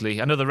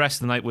especially, I know the rest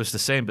of the night was the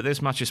same, but this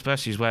match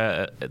especially is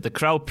where the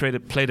crowd played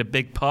a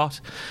big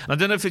part. And I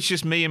don't know if it's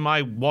just me and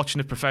my watching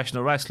of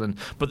professional wrestling,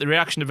 but the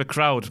reaction of a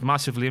crowd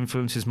massively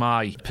influences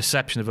my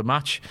perception of a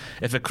match.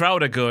 If a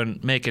crowd are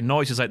making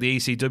noises like the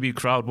ECW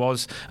crowd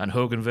was and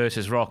Hogan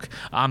versus Rock,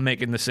 I'm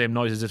making the same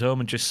noises at home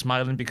and just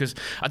smiling because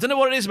I don't know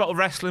what it is about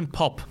wrestling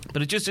pop,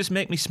 but it just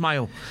make me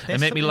smile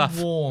and make me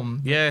laugh. Warm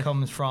that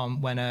comes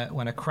from when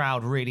a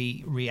crowd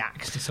really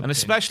reacts to something. And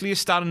especially a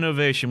standing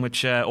ovation,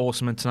 which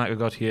Awesome tonight we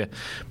got here.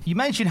 You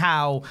mentioned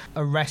how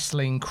a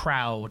wrestling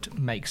crowd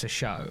makes a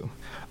show.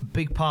 A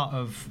big part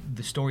of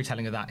the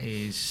storytelling of that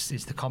is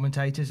the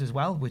commentators as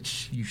well,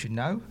 which you should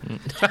know.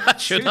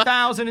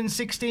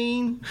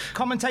 2016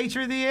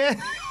 Commentator of the Year.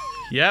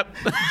 Yep.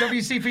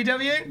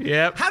 WCPW.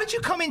 Yep. How did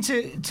you come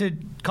into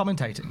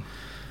commentating?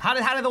 How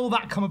did all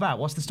that come about?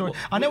 What's the story?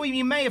 I know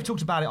you may have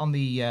talked about it on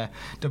the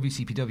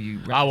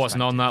WCPW. I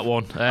wasn't on that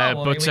one.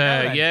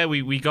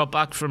 We got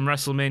back from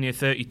WrestleMania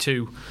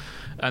 32.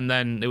 And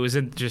then it was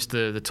just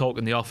the talk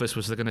in the office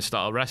was they're going to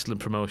start a wrestling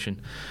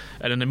promotion.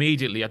 And then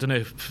immediately, I don't know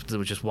if they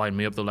were just winding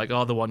me up, they're like,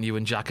 the one you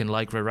and Jack and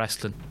Lycra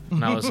wrestling.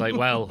 And I was like,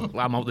 well,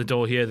 I'm out the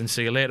door here, then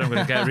see you later. I'm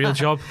going to get a real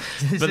job.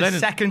 This is the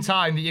second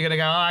time that you're going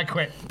to go, I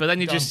quit. But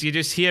then you're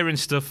just hearing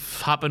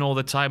stuff happen all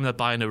the time. They're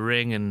buying a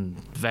ring and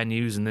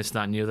venues and this,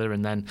 that and the other.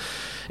 And then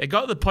it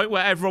got to the point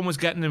where everyone was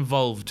getting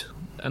involved.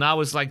 And I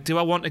was like, do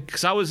I want to?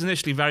 Because I was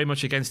initially very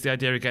much against the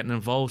idea of getting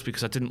involved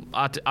because I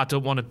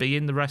don't want to be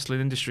in the wrestling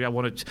industry. I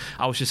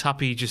was just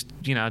happy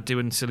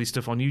doing silly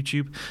stuff on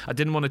YouTube. I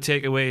didn't want to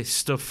take away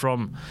stuff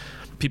from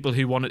people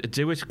who wanted to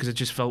do it because it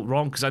just felt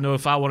wrong. Because I know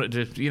if I wanted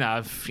to,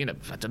 I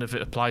don't know if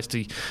it applies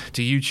to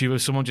YouTube.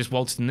 If someone just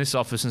waltzed in this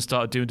office and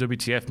started doing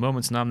WTF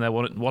moments and I'm there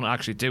want to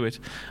actually do it,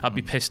 I'd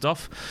be pissed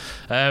off.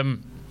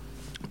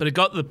 But it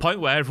got to the point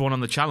where everyone on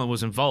the channel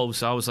was involved,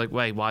 so I was like,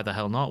 wait, why the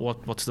hell not?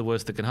 What's the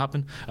worst that can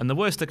happen? And the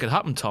worst that could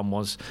happen, Tom,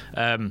 was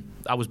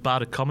I was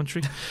bad at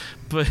commentary.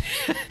 but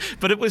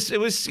it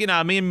was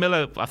me and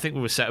Miller, I think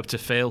we were set up to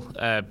fail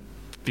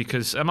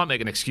because I'm not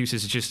making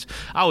excuses. It's just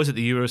I was at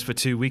the Euros for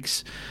 2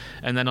 weeks,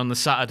 and then on the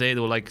Saturday they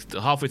were like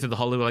halfway through the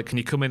holiday, they were like, can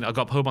you come in? I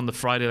got home on the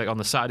Friday, like on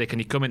the Saturday, can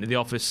you come into the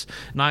office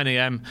 9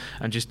 a.m.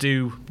 and just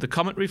do the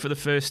commentary for the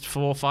first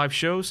 4 or 5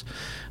 shows?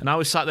 And I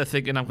was sat there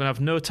thinking I'm going to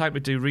have no time to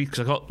do because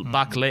I got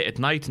back late at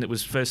night and it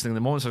was first thing in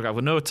the morning, so I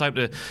got no time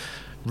to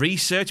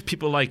research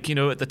people like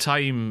at the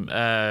time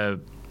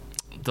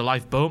the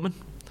Life Boatman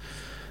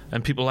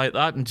and people like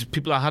that, and just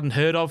people I hadn't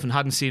heard of and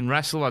hadn't seen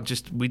wrestle.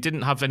 We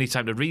didn't have any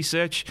time to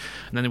research,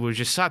 and then we were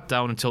just sat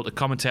down and told to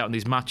commentate on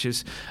these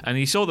matches, and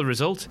you saw the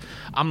result.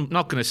 I'm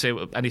not going to say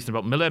anything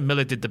about Miller.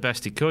 Miller did the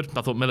best he could.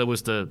 I thought Miller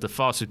was the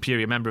far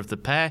superior member of the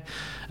pair.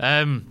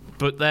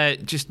 But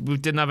we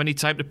didn't have any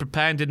time to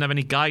prepare and didn't have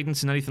any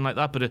guidance and anything like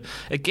that. But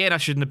again, I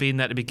shouldn't have been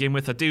there to begin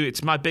with.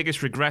 It's my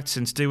biggest regret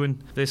since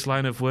doing this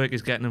line of work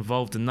is getting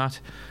involved in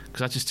that,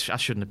 because I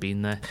shouldn't have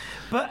been there.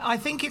 But I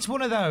think it's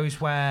one of those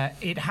where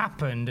it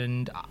happened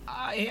and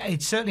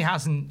it certainly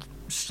hasn't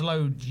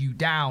slowed you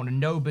down and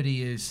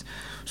nobody has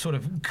sort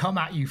of come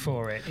at you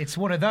for it. It's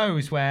one of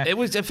those where it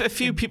was a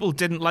few people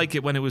didn't like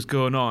it when it was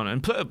going on,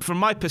 and from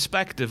my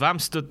perspective, I'm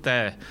stood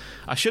there.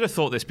 I should have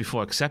thought this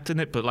before accepting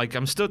it, but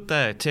I'm stood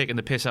there taking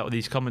the piss out of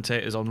these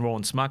commentators on Raw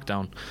and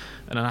SmackDown,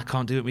 and then I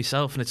can't do it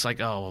myself, and it's like,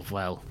 oh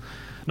well.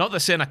 Not that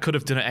saying I could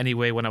have done it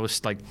anyway when I was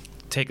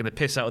taking the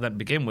piss out of them to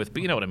begin with,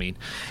 but you know what I mean.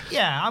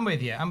 Yeah, I'm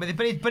with you.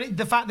 But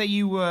the fact that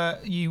you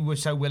were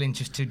so willing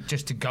just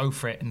to go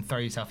for it and throw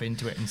yourself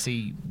into it and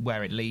see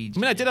where it leads.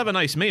 I mean, I did have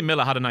me and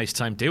Miller had a nice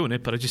time doing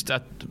it, but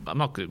I'm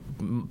not good.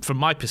 From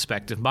my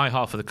perspective, my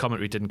half of the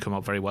commentary didn't come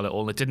out very well at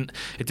all. It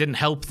didn't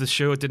help the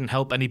show. It didn't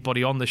help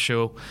anybody on the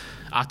show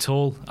at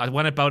all. I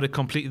went about it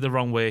completely the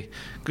wrong way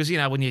because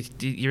when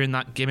you're in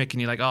that gimmick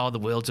and you're like, oh, the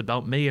world's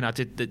about me, and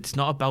it's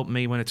not about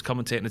me when it's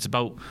commentating. It's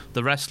about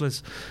the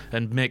wrestlers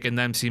and making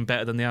them seem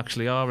better than they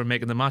actually are and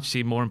making the match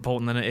seem more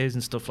important than it is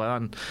and stuff like that,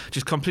 and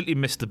just completely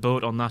missed the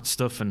boat on that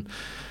stuff, and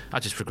I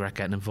just regret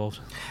getting involved.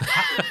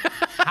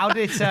 How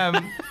did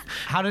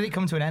it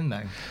come to an end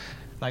though?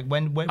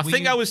 When I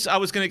think I was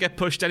going to get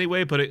pushed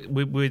anyway, but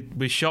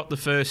we shot the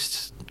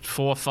first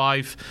 4 or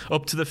 5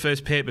 up to the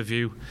first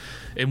pay-per-view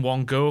in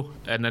one go,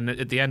 and then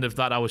at the end of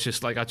that I was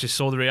just I just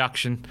saw the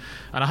reaction,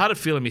 and I had a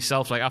feeling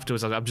myself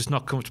afterwards I'm just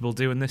not comfortable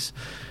doing this,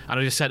 and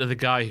I just said to the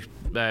guy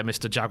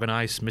Mr.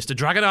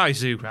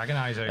 Dragonizu.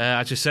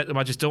 I just said to him,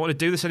 I just don't want to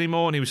do this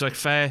anymore, and he was like,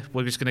 fair,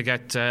 we're just going to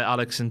get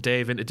Alex and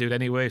Dave in to do it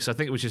anyway. So I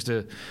think it was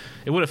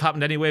it would have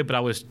happened anyway, but I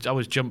was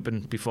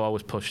jumping before I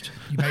was pushed.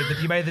 You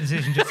made the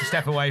decision just to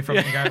step away from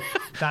it and go,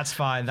 that's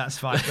fine.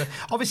 But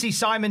obviously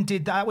Simon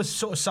did that. Was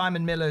sort of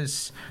Simon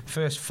Miller's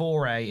first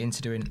foray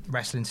into doing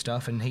wrestling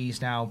stuff, and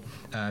he's now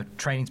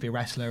training to be a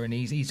wrestler, and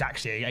he's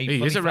actually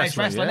he's a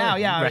wrestler now.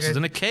 Yeah, he wrestled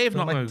in a cave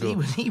not long ago.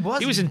 He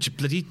was in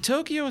bloody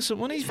Tokyo or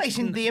something. He's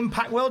facing the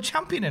Impact World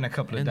Champion in a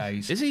couple of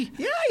days. Is he?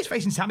 Yeah, he's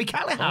facing Sami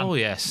Callihan. Oh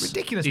yes,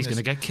 ridiculous. He's going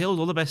to get killed.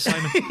 All the best,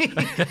 Simon.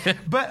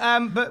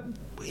 But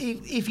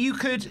if you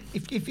could,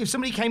 if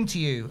somebody came to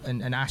you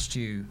and asked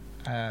you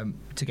to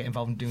get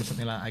involved in doing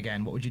something like that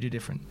again, what would you do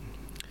different?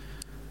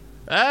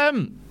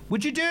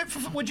 Would you do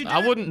it? Would you?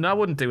 I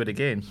wouldn't do it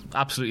again.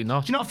 Absolutely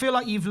not. Do you not feel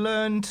like you've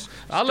learned?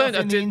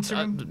 The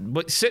interim?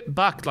 But sit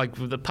back, like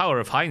with the power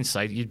of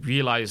hindsight, you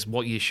realise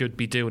what you should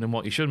be doing and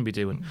what you shouldn't be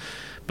doing.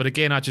 But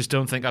again, I just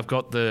don't think I've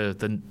got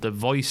the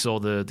voice or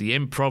the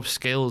improv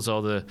skills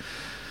or the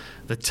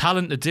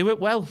talent to do it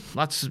well.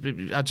 I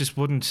just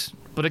wouldn't.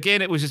 But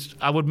again,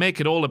 I would make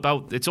it all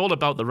about. It's all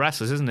about the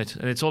wrestlers, isn't it?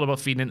 And it's all about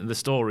feeding into the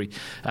story.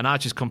 And I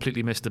just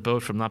completely missed the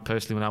boat from that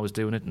personally when I was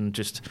doing it, and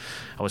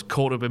I was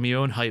caught up in my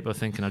own hype, I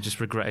think, and I just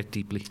regret it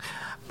deeply.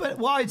 But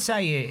what I'd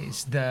say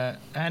is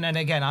that, and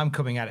again, I'm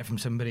coming at it from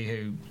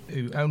somebody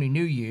who only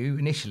knew you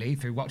initially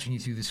through watching you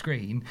through the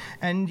screen,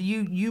 and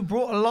you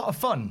brought a lot of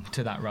fun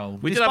to that role.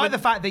 Despite the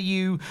fact that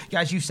you,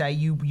 as you say,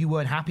 you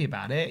weren't happy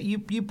about it,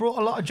 you brought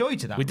a lot of joy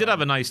to that. We did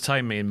have a nice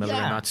time, me and Miller, in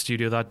that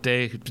studio that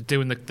day,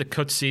 doing the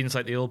cut scenes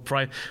like the old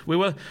prime.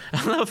 I'll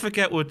never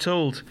forget, we were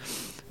told,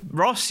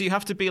 Ross, you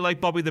have to be like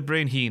Bobby the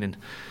Brain Heenan.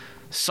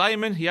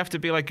 Simon, you have to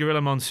be like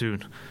Gorilla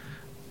Monsoon.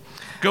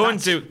 Go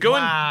and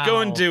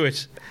do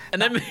it.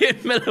 And then me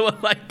and Miller were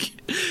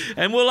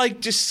like,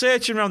 just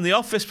searching around the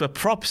office for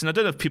props. And I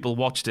don't know if people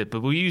watched it,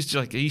 but I used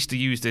to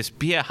use this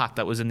beer hat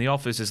that was in the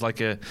office as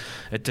like a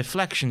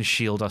deflection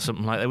shield or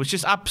something like that. It was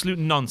just absolute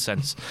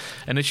nonsense,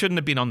 and it shouldn't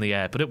have been on the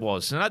air, but it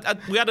was. And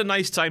we had a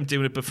nice time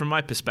doing it, but from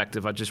my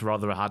perspective, I'd just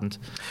rather I hadn't.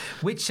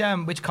 Which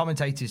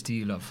commentators do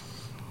you love?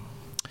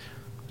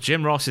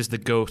 Jim Ross is the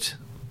GOAT.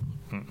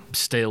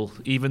 Still,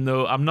 even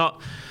though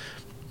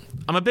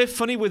I'm a bit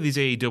funny with his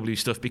AEW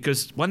stuff,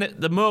 because when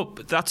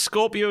that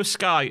Scorpio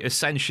Sky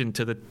ascension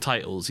to the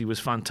titles, he was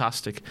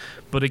fantastic.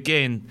 But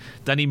again,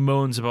 then he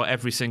moans about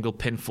every single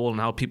pinfall and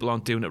how people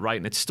aren't doing it right,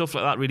 and it's stuff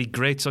like that really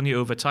grates on you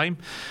over time.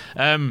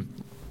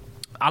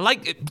 I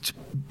like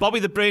Bobby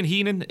the Brain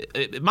Heenan.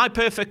 My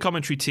perfect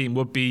commentary team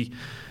would be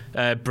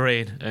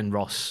Brain and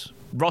Ross.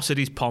 Ross at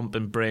his pomp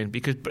and Brain,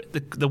 because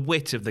the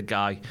wit of the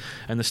guy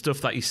and the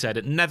stuff that he said,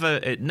 it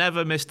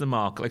never missed the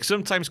mark. Like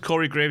sometimes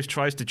Corey Graves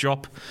tries to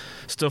drop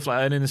stuff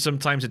like that, and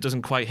sometimes it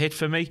doesn't quite hit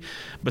for me,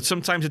 but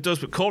sometimes it does.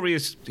 But Corey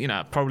is,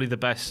 probably the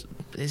best.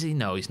 Is he?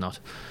 No, he's not.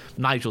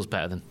 Nigel's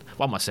better than.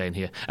 What am I saying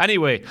here?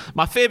 Anyway,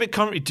 my favourite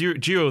commentary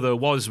duo though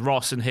was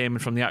Ross and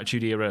Heyman from the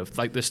Attitude Era,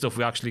 like the stuff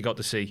we actually got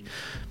to see.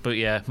 But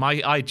yeah,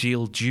 my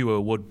ideal duo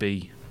would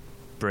be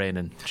Brain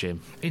and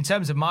Jim. In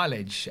terms of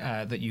mileage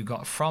that you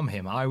got from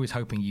him, I was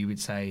hoping you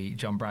would say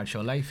John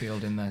Bradshaw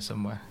Layfield in there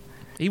somewhere.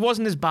 He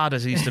wasn't as bad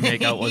as he used to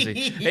make out, was he?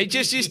 He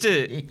just used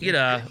to,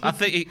 I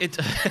think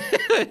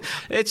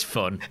it's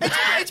fun.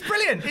 It's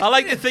brilliant. I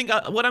like to think,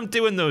 when I'm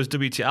doing those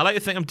WT, I like to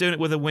think I'm doing it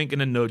with a wink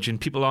and a nudge,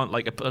 and people aren't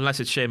unless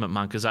it's Shane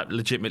McMahon, because that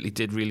legitimately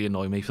did really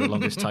annoy me for the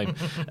longest time.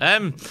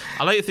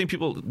 I like to think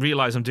people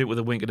realise I'm doing it with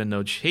a wink and a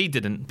nudge. He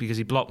didn't, because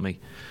he blocked me.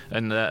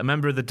 And a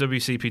member of the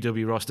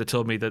WCPW roster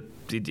told me that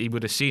he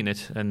would have seen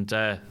it, and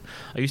I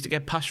used to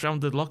get passed around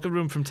the locker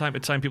room from time to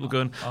time, people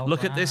going,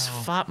 look at this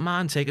fat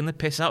man taking the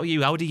piss out of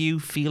you. How do you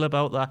feel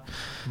about that?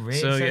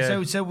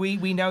 Really? So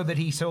we know that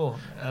he saw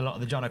a lot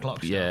of the John O'Clock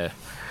stuff. Yeah.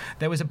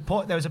 There was a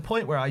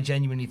point where I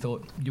genuinely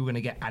thought you were going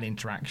to get an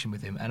interaction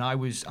with him, and I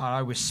was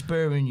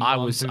spurring you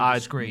on through the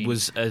screen. I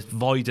was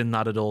avoiding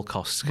that at all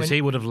costs, because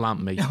he would have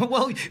lamped me.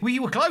 Well,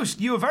 you were close.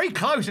 You were very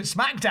close at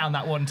SmackDown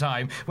that one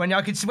time when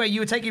I could swear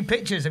you were taking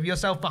pictures of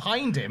yourself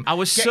behind him. I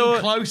was getting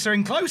closer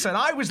and closer, and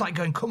I was like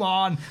going, "Come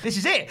on, this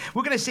is it.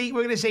 We're going to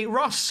see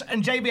Ross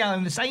and JBL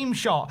in the same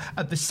shot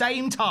at the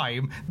same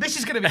time. This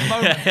is going to be the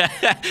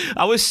moment."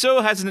 I was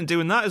so hesitant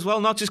doing that as well,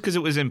 not just because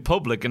it was in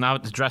public and I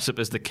had to dress up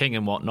as the king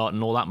and whatnot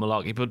and all that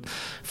malarkey, but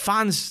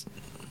fans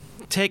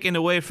taking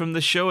away from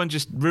the show and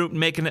just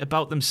making it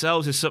about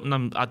themselves is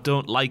something I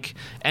don't like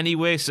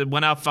anyway. So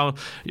when I found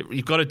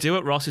you've got to do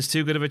it, Ross, it's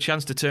too good of a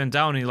chance to turn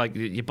down, and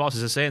your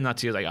bosses are saying that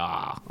to you,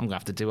 I'm gonna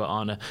have to do it,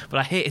 aren't I? But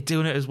I hated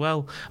doing it as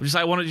well. I'm just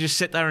I wanted to just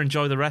sit there and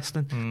enjoy the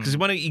wrestling, because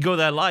when you go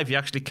there live, you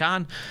actually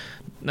can.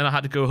 Then I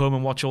had to go home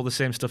and watch all the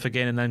same stuff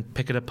again and then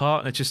pick it apart,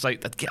 and it's just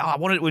I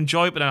wanted to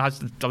enjoy it, but I was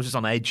just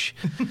on edge.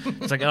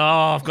 It's like,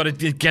 I've got to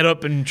get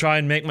up and try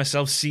and make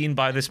myself seen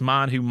by this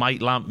man who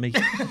might lamp me.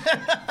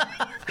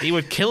 He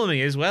would kill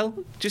me as well.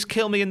 Just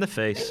kill me in the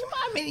face.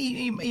 I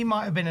mean, he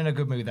might have been in a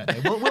good mood that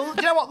day. Well,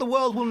 you know what? The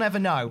world will never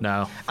know.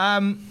 No.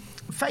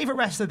 Favourite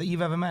wrestler that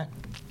you've ever met?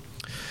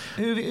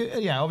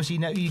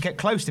 Obviously you get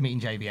close to meeting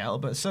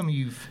JBL, but some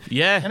you've...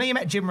 Yeah. I know you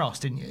met Jim Ross,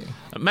 didn't you?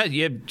 I met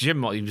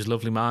Jim. He was a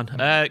lovely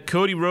man.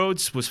 Cody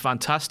Rhodes was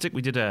fantastic.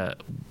 We did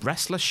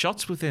wrestler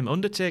shots with him,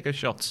 Undertaker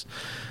shots.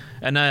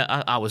 And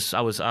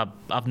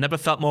I've never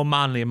felt more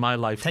manly in my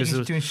life.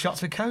 Doing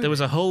shots with Cody. There was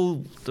a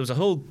whole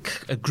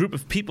group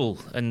of people,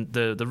 and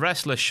the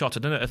wrestler shot. I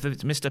don't know if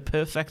it's Mr.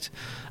 Perfect,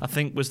 I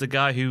think, was the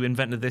guy who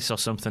invented this or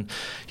something.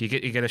 You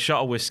get a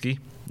shot of whiskey,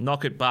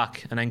 knock it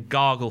back, and then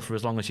gargle for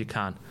as long as you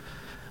can.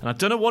 And I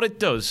don't know what it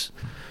does,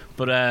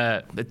 but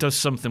it does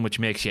something which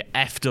makes you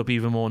effed up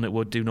even more than it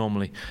would do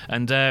normally.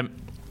 And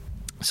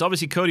so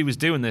obviously Cody was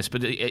doing this,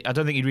 but I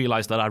don't think he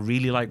realised that I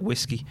really like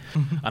whiskey,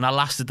 and I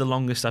lasted the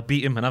longest. I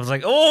beat him, and I was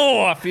like,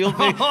 "Oh, I feel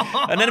big."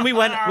 And then we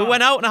went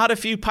out, and I had a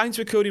few pints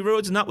with Cody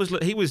Rhodes,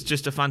 and he was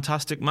just a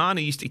fantastic man.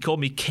 He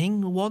called me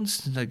King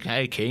once. He's like,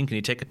 "Hey, King, can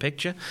you take a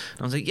picture?" And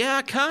I was like, "Yeah,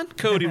 I can,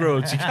 Cody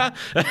Rhodes, you can."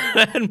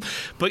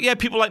 But yeah,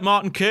 people like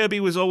Martin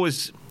Kirby was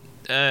always.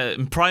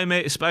 And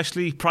Primate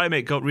especially.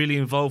 Primate got really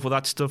involved with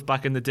that stuff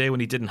back in the day when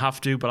he didn't have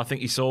to, but I think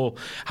he saw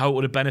how it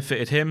would have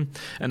benefited him,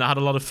 and I had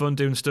a lot of fun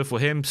doing stuff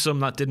with him. Some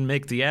that didn't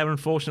make the air,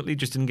 unfortunately,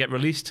 just didn't get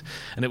released,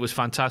 and it was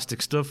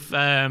fantastic stuff.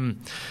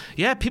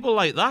 People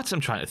like that.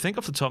 I'm trying to think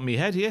off the top of my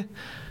head here.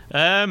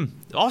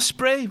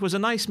 Ospreay was a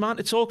nice man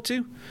to talk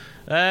to,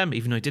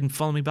 even though he didn't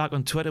follow me back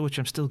on Twitter, which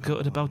I'm still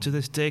gutted about to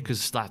this day,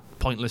 because that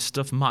pointless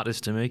stuff matters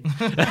to me.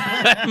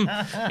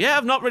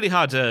 I've not really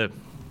had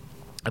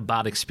a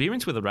bad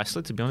experience with a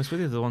wrestler, to be honest with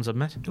you, the ones I've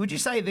met. Would you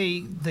say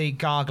the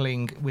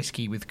gargling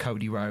whiskey with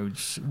Cody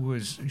Rhodes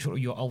was sort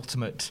of your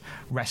ultimate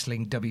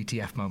wrestling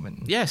WTF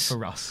moment? Yes. For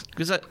Ross?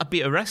 Because I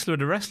beat a wrestler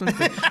at a wrestling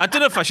thing. I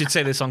don't know if I should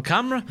say this on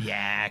camera.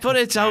 Yeah. But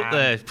it's out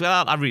there.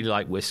 Well, I really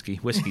like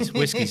whiskey.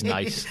 Whiskey's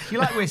nice. You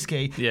like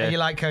whiskey, yeah. And you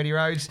like Cody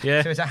Rhodes.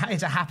 Yeah. So it's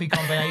a happy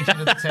combination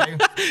of the two.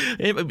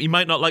 He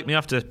might not like me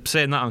after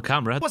saying that on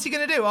camera. What's he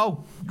going to do?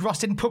 Oh, Ross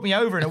didn't put me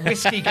over in a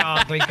whiskey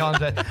gargling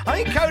contest.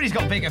 I think Cody's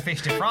got bigger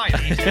fish to fry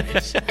these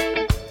days.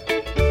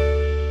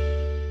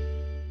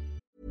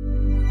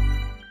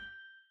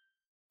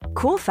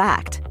 Cool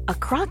fact, a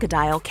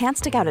crocodile can't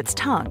stick out its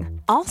tongue.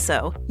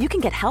 Also, you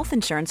can get health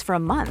insurance for a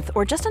month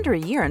or just under a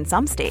year in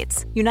some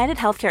states. United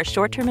Healthcare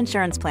short-term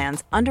insurance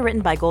plans,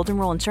 underwritten by Golden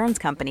Rule Insurance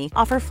Company,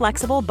 offer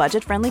flexible,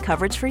 budget-friendly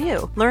coverage for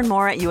you. Learn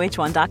more at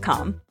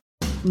uh1.com.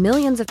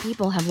 Millions of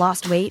people have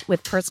lost weight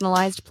with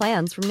personalized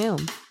plans from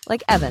Noom.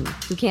 Like Evan,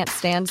 who can't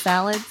stand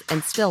salads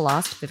and still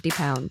lost 50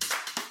 pounds.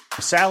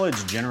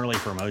 Salads generally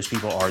for most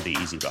people are the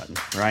easy button,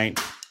 right?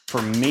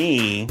 For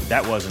me,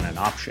 that wasn't an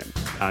option.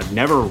 I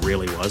never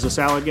really was a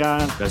salad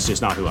guy. That's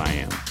just not who I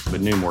am.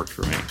 But Noom worked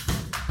for me.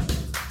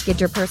 Get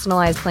your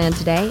personalized plan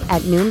today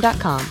at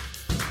Noom.com.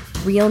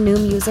 Real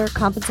Noom user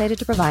compensated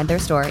to provide their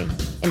story.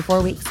 In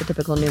 4 weeks, the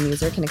typical Noom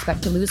user can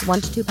expect to lose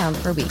 1 to 2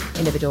 pounds per week.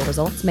 Individual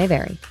results may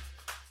vary.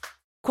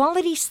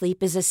 Quality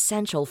sleep is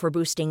essential for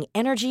boosting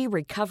energy,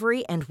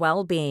 recovery, and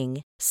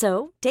well-being.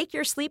 So, take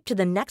your sleep to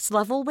the next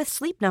level with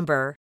Sleep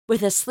Number.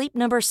 With a Sleep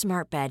Number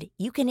smart bed,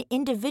 you can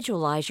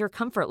individualize your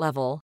comfort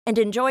level and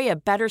enjoy a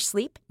better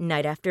sleep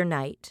night after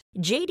night.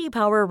 J.D.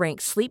 Power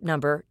ranks Sleep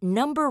Number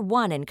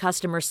 #1 in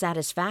customer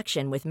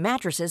satisfaction with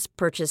mattresses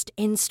purchased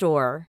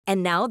in-store.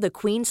 And now the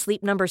Queen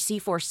Sleep Number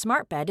C4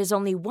 smart bed is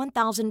only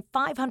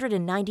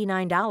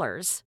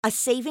 $1,599, a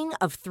saving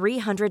of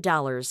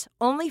 $300,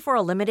 only for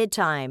a limited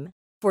time.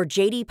 For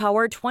J.D.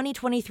 Power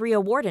 2023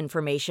 award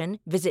information,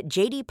 visit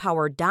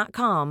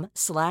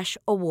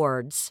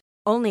jdpower.com/awards.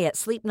 Only at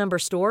Sleep Number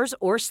stores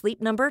or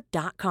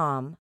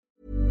sleepnumber.com.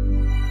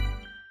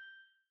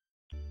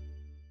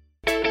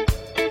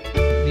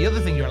 The other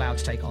thing you're allowed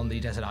to take on the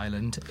desert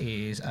island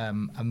is a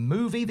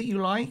movie that you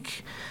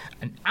like,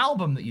 an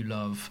album that you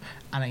love,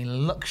 and a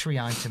luxury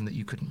item that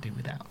you couldn't do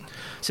without.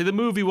 See, the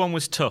movie one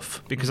was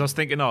tough because I was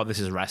thinking, this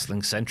is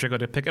wrestling centric. I've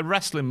got to pick a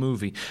wrestling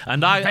movie,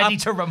 and Ready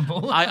to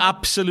Rumble. I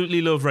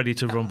absolutely love Ready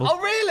to Rumble. Oh,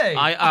 really?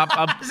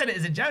 I said it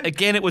as a joke.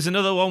 Again, it was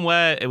another one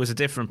where it was a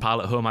different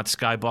pal at home at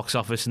Sky Box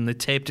Office, and they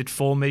taped it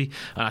for me,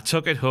 and I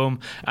took it home,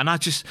 and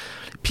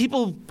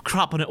people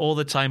crap on it all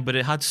the time, but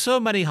it had so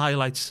many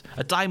highlights.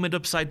 A diamond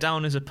upside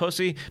down is a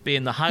pussy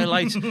being the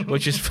highlight,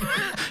 which is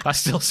I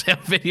still say on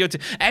video.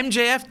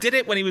 MJF did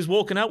it when he was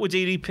walking out with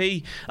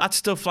DDP. That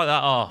stuff like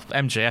that. Oh,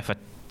 MJF, I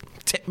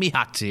tip me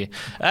hat to you.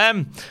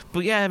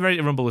 But yeah, Ready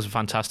to Rumble was a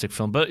fantastic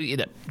film. But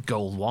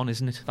Goal 1,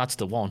 isn't it? That's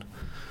the one.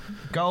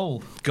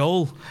 Goal.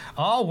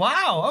 Oh,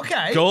 wow.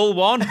 Okay. Goal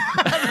 1.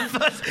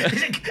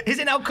 Is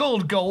it now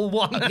called Goal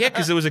 1? Yeah,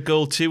 because there was a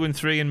Goal 2 and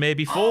 3 and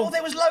maybe 4. Oh,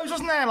 there was loads,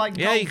 wasn't there? Like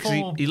yeah,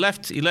 Goal 4. He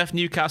left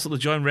Newcastle to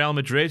join Real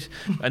Madrid,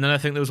 and then I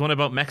think there was one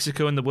about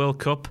Mexico in the World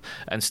Cup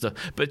and stuff.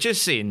 But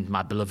just seeing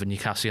my beloved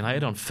Newcastle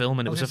United on film,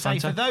 and it was a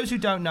fantastic. For those who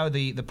don't know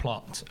the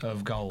plot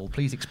of Goal,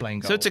 please explain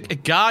Goal. So it's a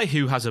guy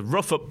who has a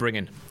rough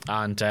upbringing,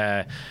 and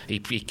he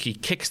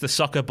kicks the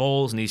soccer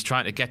balls, and he's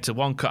trying to get to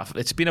one cut.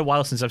 It's been a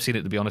while since I've seen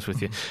it, to be honest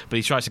with you. but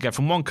he tries to get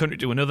from one country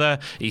to another.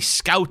 He's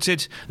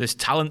scouted, this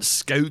talent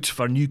scout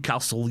for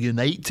Newcastle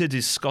United,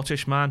 is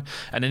Scottish man,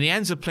 and then he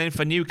ends up playing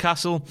for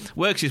Newcastle,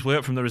 works his way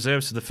up from the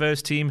reserves to the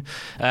first team.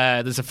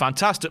 There's a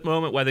fantastic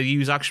moment where they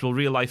use actual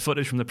real-life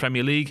footage from the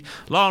Premier League.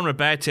 Laurent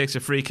Robert takes a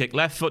free kick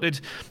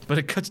left-footed, but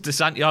it cuts to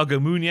Santiago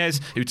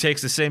Munez, who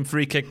takes the same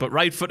free kick but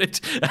right-footed.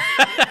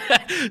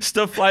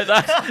 Stuff like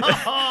that.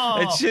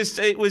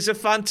 It was a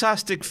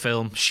fantastic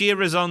film.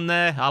 Shearer's on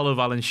there. I love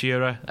Alan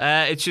Shearer.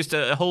 It's just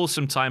a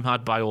wholesome time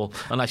had by all,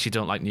 unless you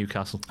don't like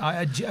Newcastle.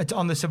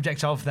 On the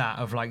subject of that,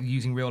 of like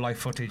using real life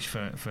footage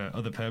for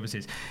other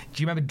purposes,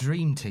 do you remember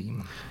Dream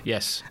Team?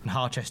 Yes. And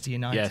Harchester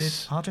United?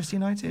 Yes. Harchester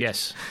United?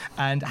 Yes.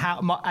 And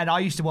I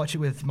used to watch it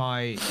with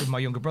my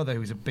younger brother,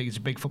 who's a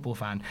big football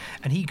fan,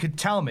 and he could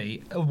tell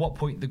me at what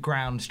point the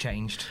grounds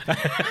changed.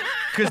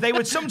 Because they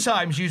would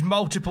sometimes use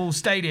multiple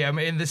stadium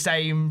in the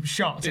same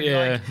shot.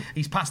 Yeah. Like,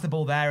 he's passed the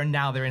ball there and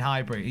now they're in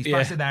Highbury. He's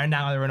passed it there and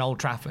now they're in Old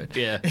Trafford.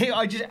 Yeah.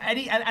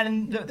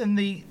 And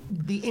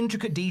the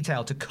intricate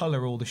detail to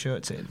colour all the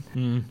shirts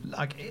in.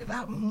 Like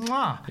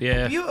that,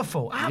 yeah.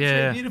 Beautiful.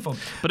 Absolutely beautiful.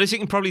 But as you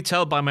can probably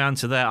tell by my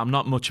answer there, I'm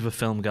not much of a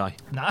film guy.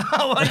 No,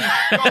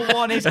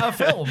 one is a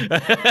film.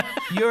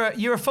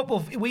 You're a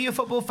football. Were you a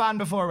football fan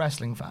before a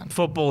wrestling fan?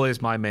 Football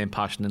is my main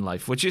passion in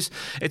life, which is,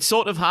 it's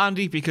sort of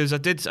handy because I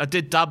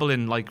did dabble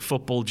in like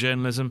football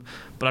journalism,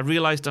 but I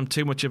realised I'm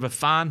too much of a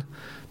fan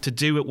to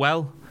do it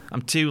well.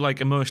 I'm too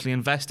like emotionally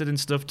invested in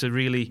stuff to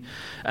really,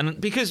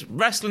 and because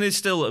wrestling is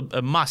still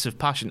a massive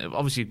passion,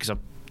 obviously because I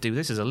do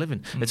this as a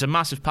living. It's a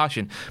massive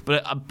passion,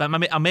 but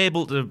I'm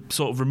able to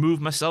sort of remove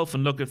myself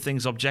and look at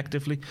things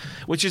objectively,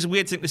 which is a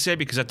weird thing to say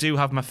because I do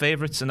have my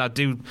favourites and I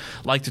do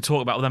like to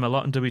talk about them a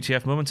lot in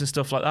WTF moments and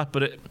stuff like that.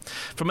 But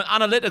from an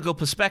analytical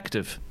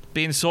perspective,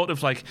 being sort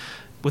of like,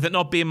 with it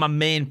not being my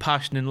main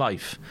passion in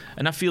life,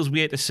 and that feels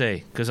weird to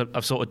say because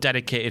I've sort of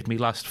dedicated my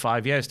last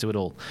 5 years to it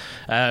all.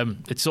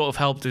 It sort of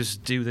helped us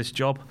do this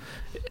job.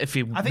 If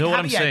you know what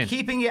I'm saying,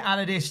 keeping it at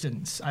a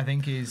distance, I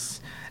think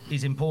is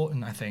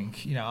important. I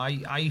think, you know,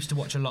 I used to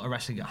watch a lot of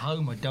wrestling at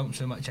home. I don't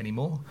so much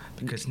anymore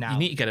because now you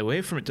need to get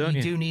away from it, don't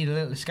you? You do need a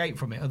little escape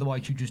from it,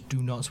 otherwise you just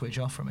do not switch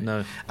off from it.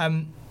 No.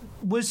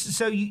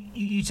 So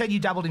you said you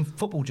dabbled in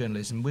football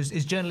journalism.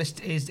 Is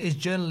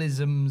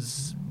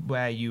journalism's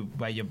where your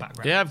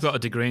background? Yeah, I've got a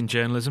degree in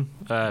journalism.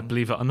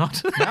 Believe it or not.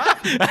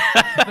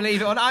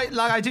 Believe it or not.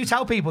 I do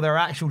tell people there are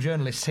actual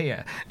journalists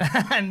here,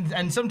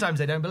 and sometimes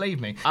they don't believe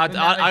me.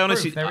 I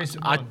honestly,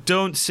 I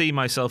don't see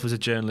myself as a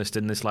journalist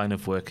in this line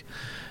of work.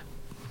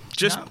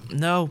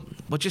 No,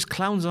 we're just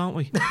clowns, aren't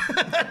we?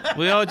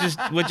 We're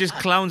just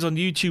clowns on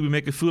YouTube. We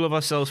make a fool of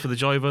ourselves for the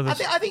joy of others.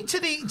 I think to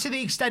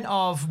the extent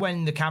of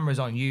when the camera's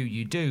on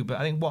you do. But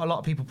I think what a lot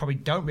of people probably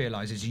don't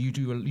realise is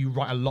you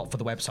write a lot for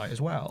the website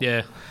as well.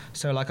 Yeah.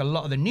 So like a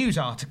lot of the news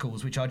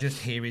articles, which are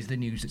just here is the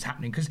news that's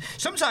happening. Because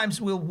sometimes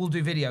we'll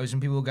do videos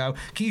and people will go,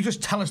 "Can you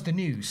just tell us the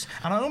news?"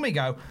 And I normally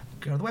go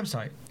to the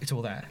website. It's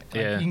all there.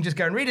 Yeah. You can just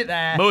go and read it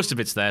there. Most of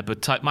it's there,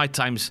 but my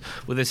time's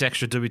with this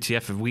extra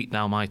WTF of week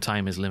now. My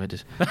time is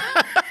limited.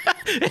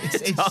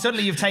 It's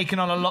suddenly you've taken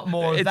on a lot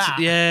more of that.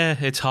 Yeah,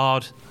 it's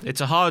hard.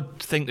 It's a hard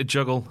thing to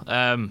juggle.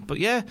 But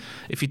yeah,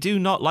 if you do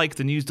not like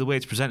the news the way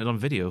it's presented on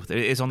video, it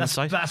is on the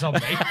site. That's on me.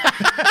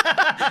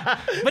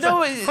 But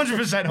no,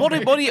 100%.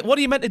 What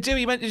are you meant to do?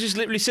 You meant to just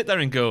literally sit there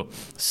and go,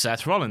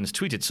 Seth Rollins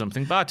tweeted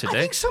something bad today.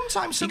 I think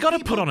sometimes you got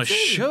to put on a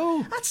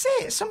show. That's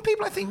it. Some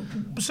people, I think,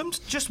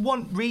 just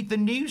read the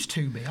news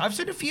to me. I've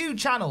seen a few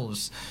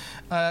channels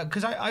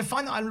because I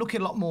find that I look a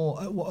lot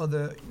more at what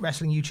other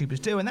wrestling YouTubers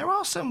do, and there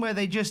are some where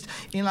they just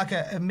in like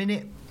a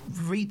minute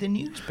read the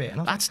news bit.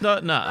 That's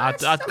not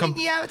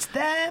yeah, it's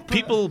there.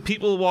 But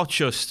people watch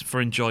us for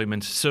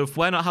enjoyment. So if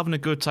we're not having a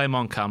good time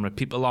on camera,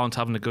 people aren't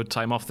having a good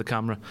time off the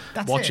camera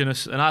watching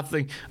us. And I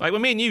think, like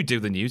when me and you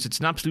do the news, it's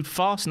an absolute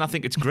farce, and I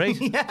think it's great.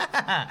 It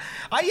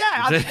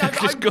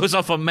just goes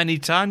off on many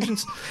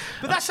tangents.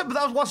 But that's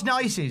what's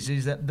nice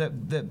is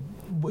that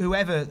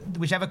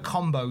whichever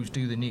combos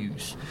do the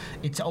news,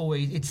 it's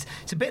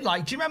a bit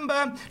like. Do you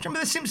remember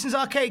the Simpsons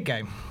arcade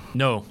game?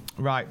 No.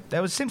 Right.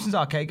 There was a Simpsons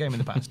arcade game in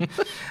the past.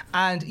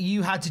 And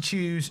you had to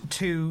choose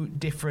two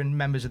different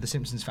members of the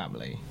Simpsons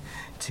family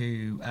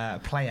to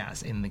play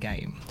as in the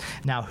game.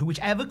 Now,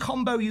 whichever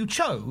combo you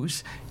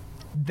chose,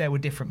 there were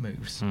different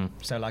moves.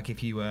 So like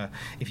if you were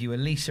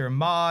Lisa and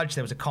Marge,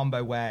 there was a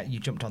combo where you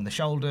jumped on the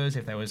shoulders.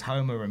 If there was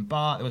Homer and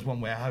Bart, there was one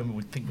where Homer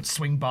would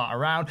swing Bart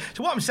around.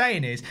 So what I'm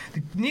saying is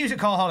the news at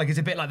Carholic is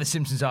a bit like the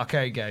Simpsons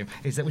arcade game,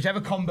 is that whichever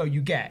combo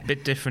you get,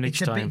 bit different each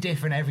time. It's a bit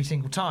different every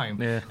single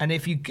time. Yeah. And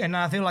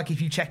I feel like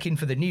if you check in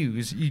for the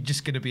news, you're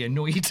just going to be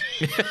annoyed.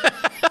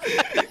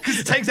 Because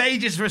it takes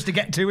ages for us to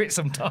get to it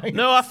sometimes.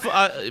 No,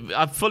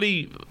 I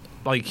fully,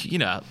 like, you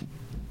know,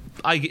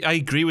 I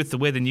agree with the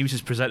way the news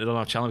is presented on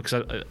our channel,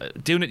 because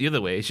doing it the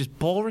other way is just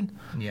boring.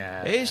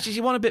 Yeah. It's just,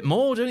 you want a bit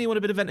more, don't you? You want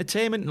a bit of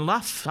entertainment and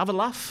have a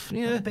laugh.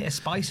 Yeah. A bit of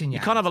spice in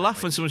your You can't have a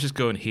laugh when someone's just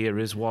going, here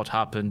is what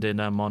happened, in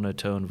a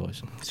monotone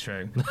voice. It's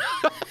true.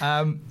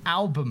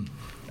 Album.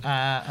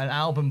 An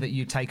album that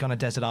you take on a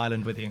desert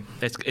island with you.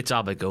 It's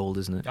ABBA Gold,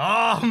 isn't it?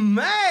 Oh,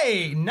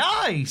 mate,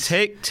 nice.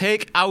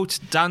 Take out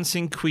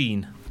Dancing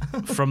Queen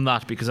from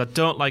that, because I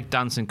don't like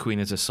Dancing Queen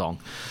as a song.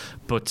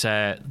 But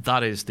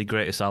that is the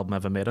greatest album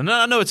ever made. And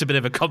I know it's a bit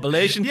of a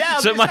compilation. Yeah,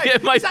 so it might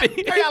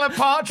be. Very Alan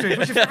Partridge.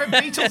 What's your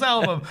favourite Beatles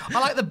album? I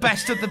like the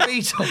best of the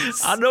Beatles.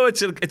 I know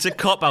it's a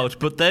cop-out,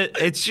 but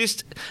it's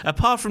just,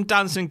 apart from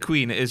Dancing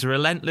Queen, it is a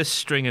relentless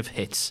string of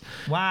hits.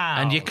 Wow.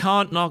 And you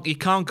can't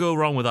go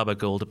wrong with ABBA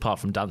Gold apart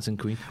from Dancing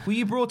Queen. Were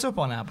you brought up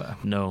on ABBA?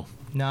 No.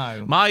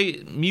 No. My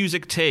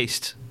music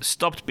taste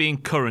stopped being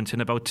current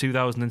in about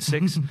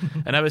 2006,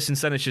 and ever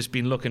since then it's just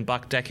been looking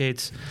back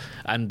decades,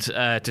 and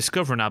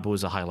discovering ABBA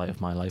was a highlight of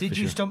my life. Did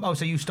you stumble? Oh,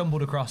 so you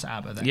stumbled across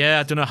ABBA then?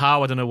 Yeah, I don't know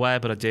how, I don't know where,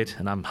 but I did,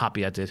 and I'm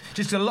happy I did.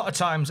 Just a lot of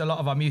times, a lot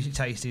of our music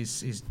taste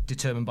is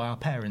determined by our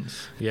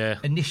parents. Yeah.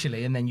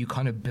 Initially, and then you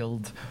kind of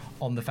build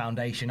on the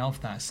foundation of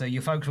that. So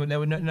your folks, no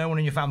one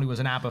in your family was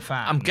an ABBA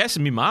fan. I'm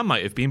guessing my mum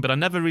might have been, but I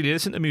never really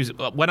listened to music.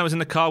 When I was in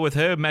the car with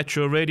her,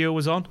 Metro Radio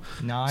was on.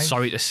 Nice.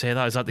 Sorry to say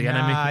that. Is that the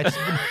enemy?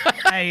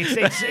 Hey,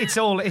 it's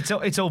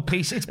all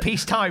peace. It's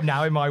peacetime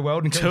now in my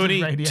world.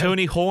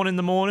 Tony Horn in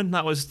the morning.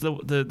 That was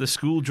the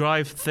school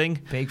drive thing.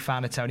 Big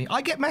fan of Tony.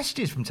 I get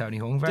messages from Tony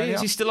Horn.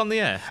 Is he still on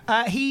the air?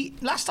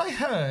 Last I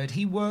heard,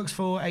 he works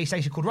for a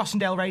station called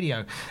Rossendale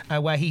Radio,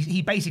 where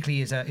he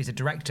basically is a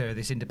director of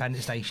this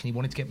independent station. He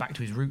wanted to get back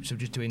to his roots of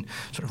just doing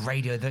sort of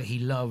radio that he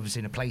loves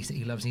in a place that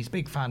he loves. And he's a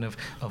big fan of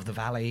the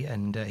Valley,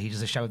 and he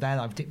does a show there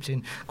that I've dipped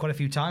in quite a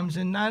few times.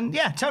 And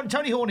yeah,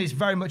 Tony Horn is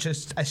very much a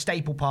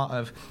staple part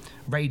of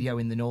radio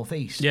in the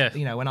northeast. Yeah,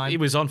 he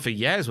was on for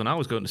years when I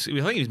was going to see.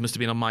 I think he must have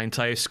been on my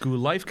entire school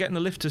life, getting the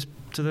lift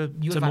to the.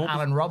 You have had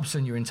Alan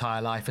Robson your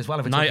entire life as well.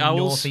 If it's Night Owls.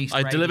 Northeast I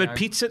radio. delivered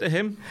pizza to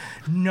him.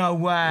 No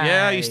way.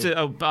 Yeah,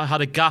 I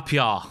had a gap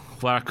year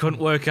where I couldn't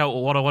work out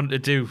what I wanted to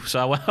do,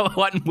 so I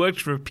went and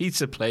worked for a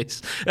pizza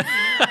place.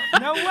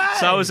 No way.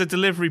 So I was a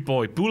delivery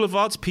boy.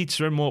 Boulevard's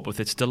Pizza in Morpeth.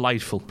 It's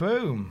delightful.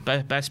 Boom.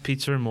 Best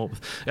pizza in Morpeth.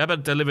 Yeah, but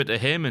I delivered to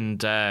him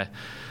and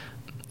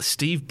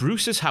Steve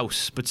Bruce's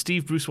house, but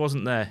Steve Bruce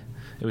wasn't there.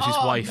 It was his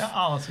wife. No,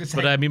 I was gonna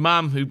say. But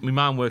my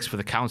mum works for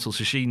the council,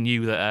 so she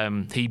knew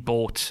that he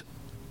bought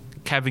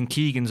Kevin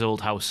Keegan's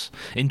old house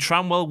in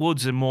Tramwell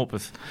Woods in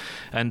Morpeth,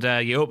 and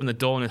you opened the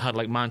door and it had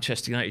like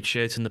Manchester United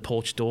shirts in the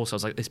porch door, so I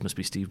was like, this must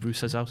be Steve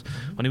Bruce's house.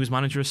 When he was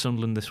manager of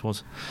Sunderland, this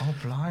was. Oh,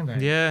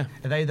 blimey. Yeah.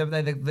 Are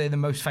they're the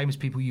most famous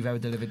people you've ever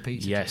delivered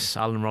pizza Yes, to?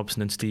 Alan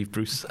Robson and Steve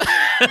Bruce.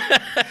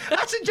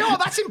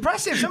 That's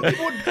impressive. Some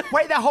people would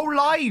wait their whole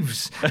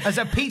lives as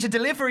a pizza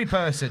delivery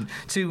person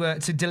to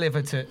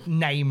deliver to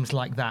names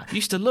like that. I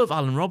used to love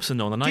Alan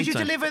Robson on the night. Did you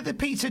deliver the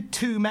pizza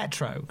to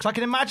Metro? Because I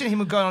can imagine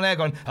him going on there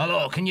going,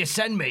 hello, can you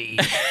send me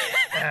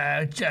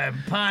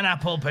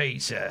pineapple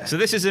pizza? So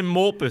this is in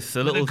Morpeth,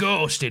 with a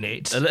ghost in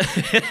it.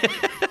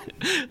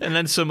 And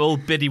then some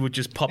old biddy would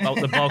just pop out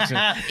the box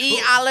and,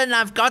 Alan,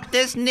 I've got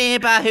this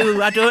neighbour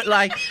who I don't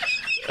like.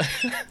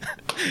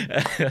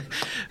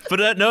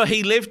 But no,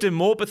 he lived in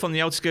Morpeth, on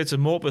the outskirts of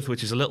Morpeth,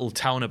 which is a little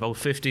town about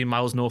 15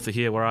 miles north of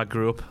here where I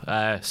grew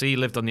up. So he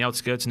lived on the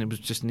outskirts, and it was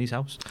just in his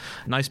house.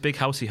 Nice big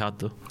house he had,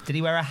 though. Did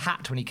he wear a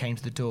hat when he came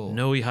to the door?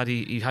 No, he had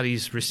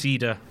his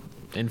receiver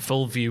in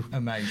full view.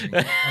 Amazing.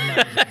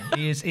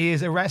 He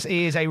is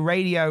a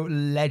radio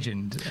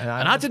legend, and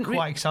I didn't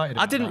quite excited.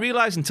 I didn't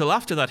realise until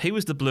after that he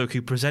was the bloke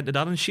who presented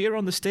Alan Shearer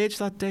on the stage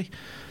that day.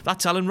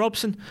 That's Alan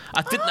Robson.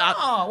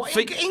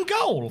 In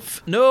goal?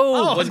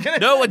 No,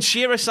 when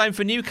Shearer signed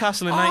for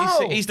Newcastle in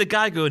 '96, he's the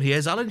guy going,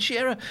 here's Alan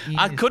Shearer.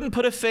 I couldn't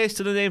put a face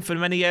to the name for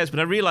many years, but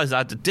I realised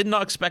that I did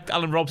not expect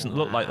Alan Robson to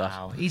look like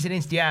that. He's an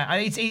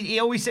he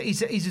always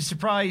he's a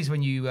surprise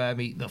when you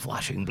meet the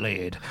Flashing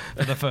Blade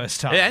for the first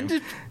time. It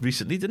ended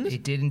recently, didn't it?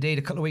 It did indeed,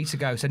 a couple of weeks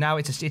ago. So now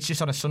it's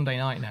just on a Sunday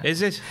night now.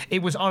 Is it?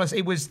 It was honest.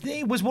 It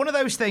was one of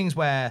those things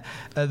where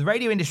the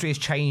radio industry has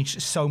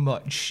changed so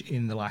much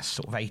in the last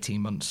sort of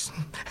 18 months.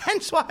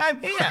 Hence why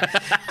I'm here.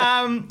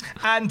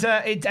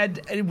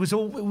 It was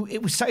all.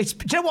 It was so. Do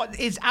you know what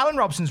is Alan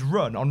Robson's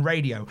run on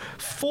radio?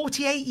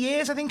 48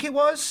 years, I think it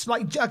was,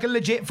 like a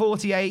legit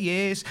 48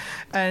 years,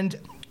 and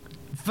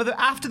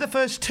after the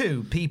first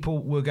two, people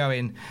were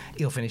going,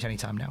 he'll finish any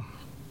time now.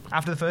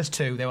 After the first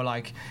two, they were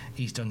like,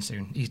 he's done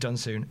soon.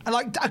 And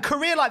like a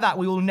career like that,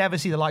 we will never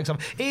see the likes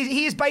of.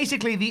 He is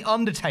basically the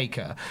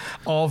Undertaker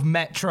of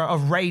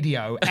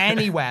radio,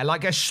 anywhere.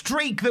 Like a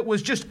streak that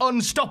was just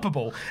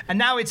unstoppable. And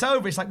now it's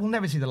over. It's like, we'll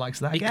never see the likes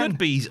of that again. He could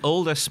be his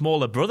older,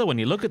 smaller brother when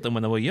you look at them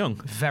when they were young.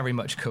 Very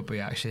much could be,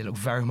 actually. They look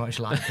very much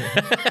like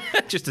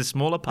it. Just a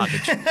smaller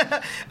package.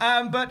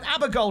 But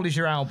ABBA Gold is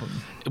your album.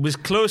 It was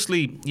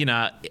closely,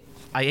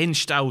 I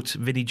inched out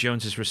Vinnie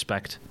Jones's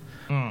respect.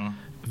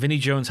 Vinnie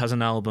Jones has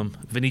an album.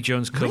 Vinnie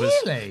Jones covers.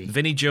 Really?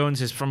 Vinnie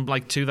Jones is from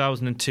like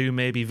 2002,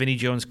 maybe. Vinnie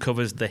Jones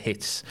covers the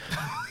hits.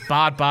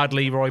 Bad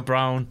Leroy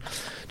Brown,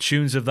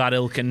 tunes of that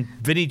ilk, and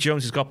Vinnie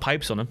Jones has got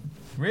pipes on him.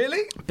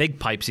 Really? Big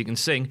pipes he can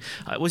sing.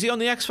 Was he on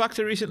the X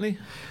Factor recently?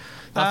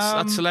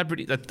 That's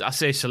celebrity. I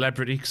say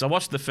celebrity because I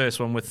watched the first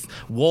one with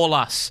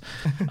Wallace,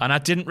 and I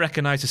didn't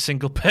recognise a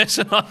single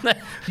person on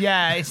there.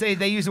 Yeah,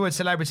 they use the word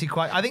celebrity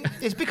quite. I think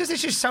it's because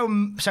there's just so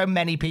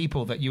many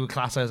people that you would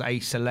class as a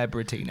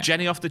celebrity now.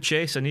 Jenny off the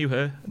Chase, I knew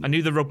her. I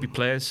knew the rugby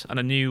players, and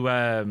I knew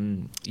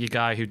your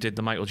guy who did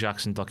the Michael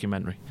Jackson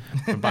documentary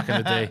from back in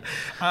the day.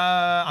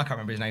 I can't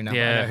remember his name now.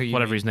 Yeah, but I know who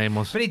whatever his name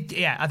was. But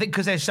I think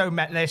because there's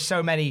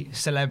so many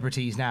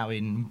celebrities now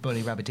in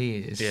Bunny Rabbit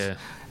ears. Yeah.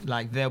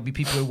 Like there'll be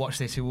people who watch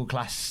this who will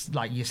class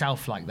like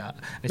yourself like that.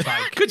 It's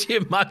like, could you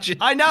imagine?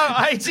 I know.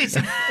 It's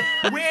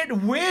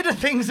weirder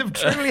things have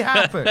truly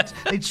happened.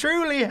 They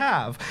truly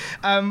have.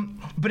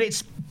 But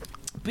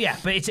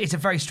it's a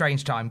very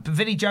strange time. But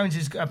Vinnie Jones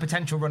is a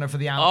potential runner for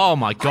the album. Oh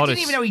my God! I didn't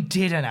even know he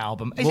did an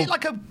album. Is it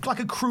like a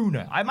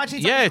crooner? I imagine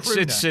it's like a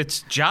crooner.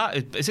 it's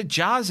jazz. Is it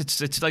jazz?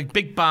 It's like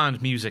big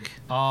band music.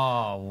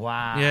 Oh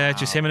wow! Yeah,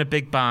 just him in a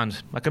big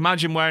band. Like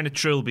imagine wearing a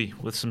trilby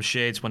with some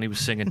shades when he was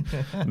singing,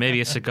 maybe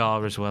a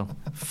cigar as well.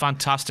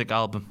 Fantastic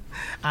album.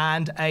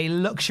 And a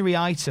luxury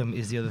item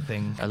is the other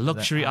thing. A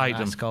luxury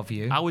item. Ask of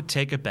you. I would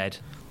take a bed.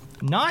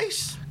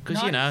 Nice.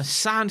 Because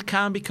sand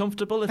can be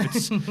comfortable if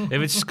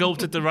it's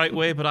sculpted the right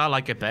way, but I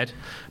like a bed.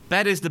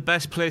 Bed is the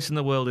best place in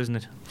the world, isn't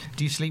it?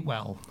 Do you sleep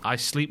well? I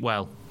sleep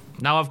well.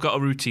 Now I've got a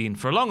routine.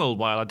 For a long old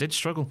while I did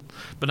struggle,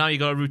 but now you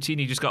got a routine.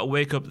 You just got to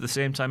wake up at the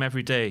same time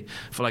every day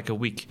for like a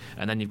week,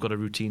 and then you've got a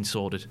routine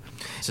sorted.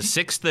 So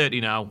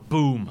 6:30 now,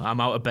 boom,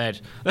 I'm out of bed.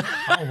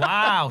 Oh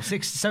wow!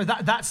 So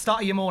that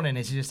start of your morning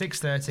is your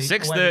 6:30.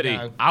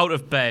 6:30, out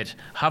of bed,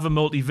 have a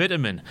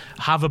multivitamin,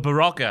 have a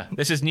Barocca.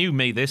 This is new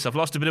me. I've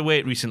lost a bit of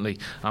weight recently.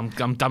 I'm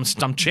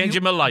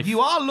changing my life. You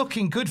are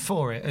looking good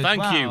for it.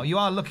 Thank you. You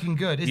are looking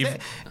good.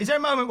 Is there a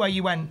moment where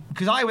you went?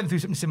 Because I went through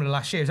something similar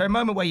last year. Is there a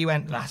moment where you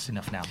went? That's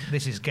enough now.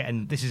 This is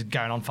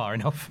going on far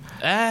enough.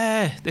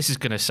 This is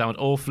going to sound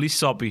awfully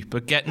soppy,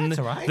 but getting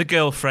right. the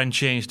girlfriend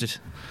changed it.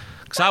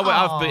 Because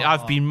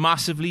I've been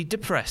massively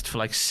depressed for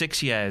like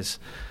 6 years,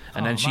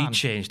 and then she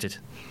changed it.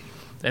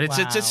 And it's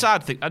a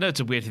sad thing. I know it's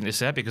a weird thing to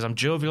say because I'm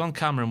jovial on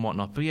camera and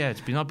whatnot, but yeah,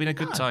 it's not been a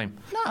good time.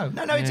 No.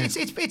 Yeah.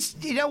 It's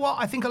you know what?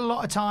 I think a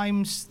lot of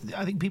times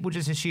people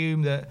just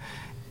assume that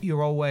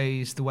you're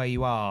always the way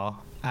you are.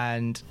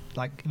 And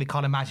like they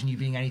can't imagine you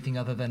being anything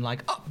other than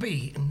like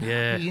upbeat and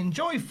happy and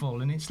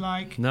joyful, and it's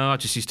like no, I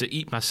just used to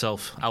eat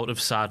myself out of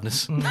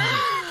sadness,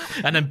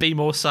 and then be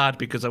more sad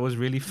because I was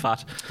really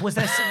fat. Was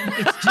there?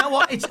 Do you know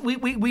what?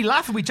 We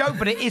laugh and we joke,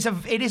 but it is a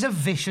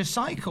vicious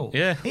cycle.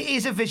 Yeah, it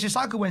is a vicious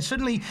cycle when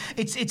suddenly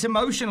it's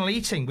emotional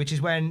eating, which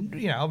is when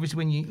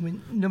obviously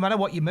when no matter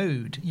what your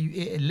mood,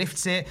 it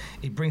lifts it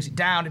brings it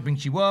down, it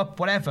brings you up,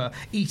 whatever.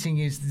 Eating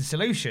is the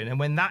solution, and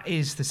when that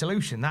is the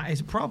solution, that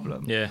is a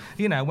problem. Yeah,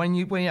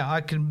 when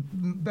I can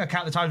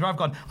count the times where I've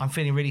gone, I'm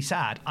feeling really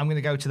sad, I'm going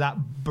to go to that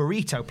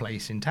burrito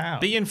place in town.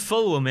 Being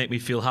full will make me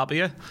feel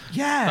happier.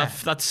 Yeah.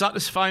 That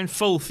satisfying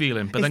full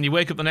feeling. But then you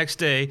wake up the next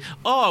day,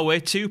 I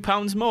weigh 2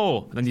 pounds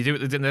more. And then you do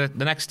it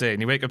the next day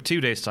and you wake up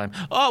 2 days' time,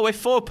 I weigh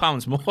 4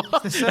 pounds more.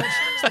 It's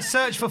the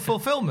search for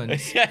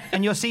fulfillment. Yeah.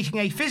 And you're seeking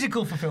a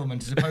physical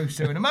fulfillment as opposed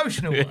to an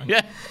emotional one.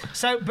 Yeah.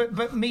 So,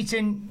 but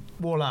meeting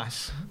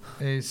Wallace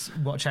is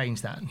what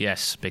changed that.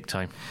 Yes, big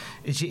time.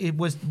 Did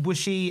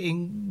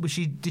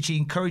she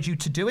encourage you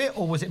to do it,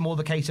 or was it more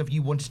the case of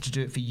you wanted to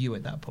do it for you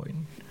at that point?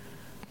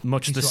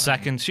 Much the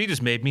second. She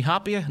just made me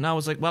happier, and I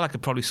was like, well, I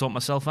could probably sort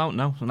myself out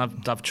now, and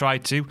I've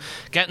tried to.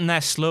 Getting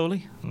there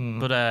slowly,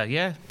 but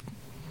yeah.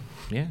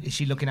 Is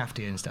she looking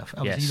after you and stuff?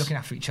 Obviously, yes. You're looking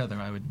after each other,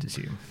 I would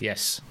assume.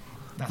 Yes.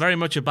 Very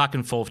much a back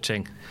and forth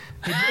thing.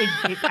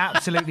 It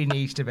absolutely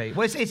needs to be.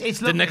 Well, it's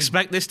didn't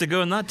expect this to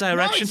go in that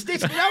direction.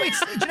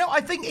 I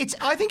think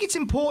it's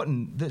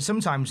important that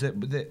sometimes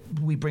that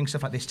we bring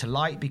stuff like this to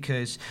light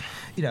because,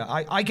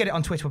 I get it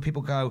on Twitter where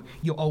people go,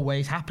 "You're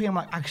always happy." I'm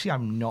like, actually,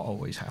 I'm not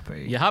always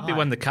happy. You're happy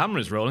when the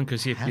camera's rolling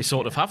because you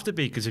sort of have to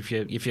be, because if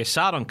you're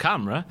sad on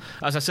camera,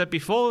 as I said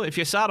before, if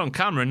you're sad on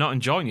camera and not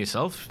enjoying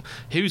yourself,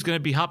 who's going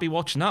to be happy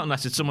watching that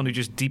unless it's someone who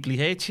just deeply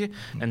hates you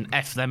and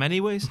F them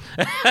anyways?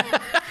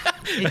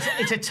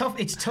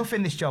 It's tough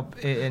in this job,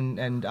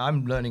 and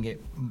I'm learning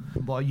it.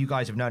 Well, you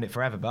guys have known it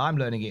forever, but I'm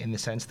learning it in the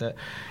sense that,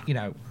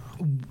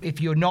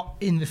 if you're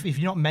not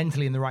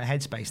mentally in the right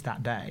headspace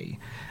that day,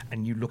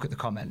 and you look at the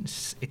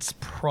comments, it's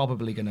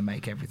probably going to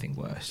make everything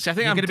worse. So I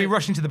think you're going to be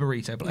rushing to the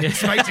burrito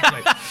place,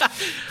 basically.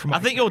 I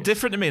think you're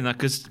different to me in that,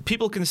 because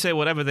people can say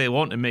whatever they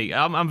want to me.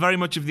 I'm very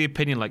much of the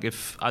opinion, like,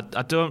 if I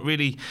don't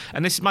really,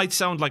 and this might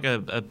sound like a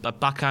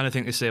backhand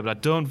thing to say, but I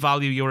don't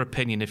value your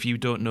opinion if you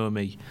don't know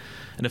me.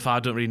 And if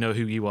I don't really know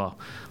who you are.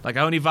 Like,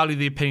 I only value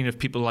the opinion of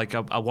people like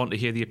I want to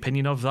hear the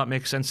opinion of, if that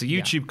makes sense. The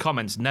YouTube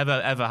comments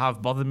never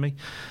have bothered me.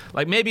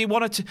 Like, maybe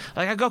one or two,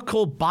 like, I got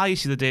called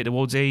biased the other day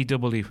towards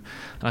AEW.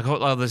 And I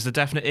thought, oh, there's the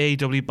definite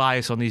AEW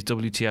bias on these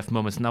WTF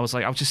moments. And I was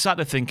just sat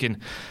there thinking,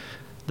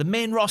 the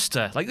main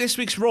roster, like this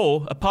week's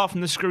Raw, apart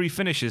from the screwy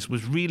finishes,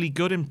 was really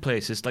good in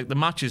places. Like the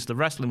matches, the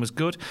wrestling was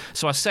good.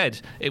 So I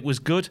said it was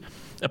good,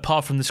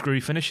 apart from the screwy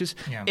finishes.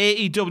 Yeah.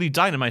 AEW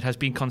Dynamite has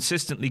been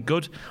consistently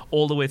good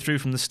all the way through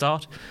from the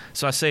start.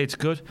 So I say it's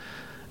good.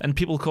 and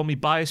people call me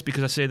biased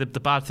because I say that the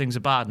bad things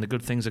are bad and the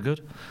good things are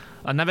good.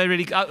 I never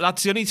really.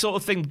 That's the only sort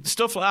of thing.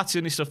 Stuff like that's the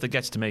only stuff that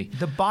gets to me.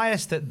 The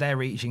bias that they're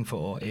reaching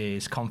for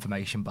is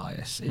confirmation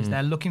bias. Is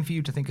they're looking for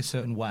you to think a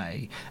certain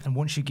way, and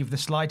once you give the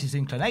slightest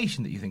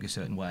inclination that you think a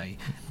certain way,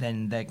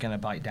 then they're going to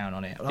bite down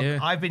on it. Yeah.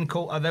 I've been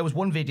called. There was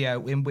one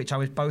video in which I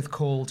was both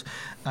called.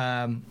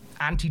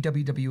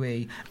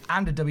 Anti-WWE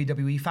and a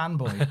WWE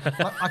fanboy.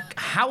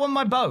 How am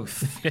I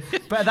both?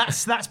 But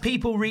that's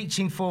people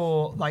reaching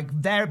for like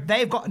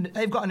they've got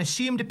an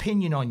assumed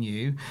opinion on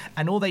you,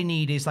 and all they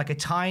need is like a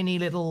tiny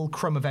little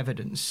crumb of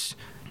evidence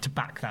to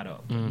back that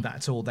up.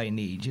 That's all they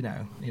need, you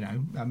know.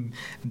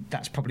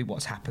 That's probably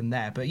what's happened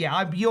there. But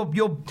yeah,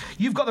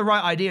 you've got the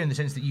right idea in the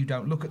sense that you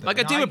don't look at them. Like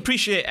I do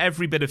appreciate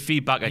every bit of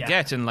feedback I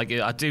get, and like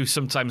I do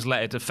sometimes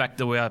let it affect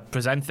the way I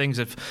present things.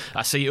 If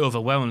I see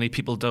overwhelmingly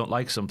people don't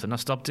like something, I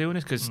stop doing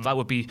it because that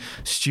would be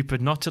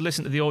stupid not to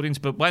listen to the audience.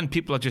 But when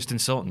people are just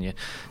insulting you,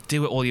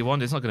 do it all you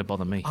want. It's not going to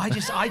bother me.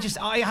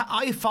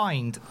 I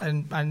find,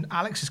 and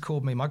Alex has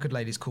called me, my good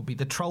lady's called me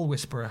the troll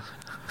whisperer.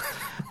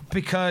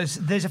 Because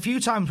there's a few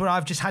times where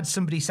I've just had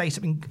somebody say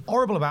something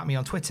horrible about me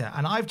on Twitter,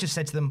 and I've just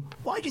said to them,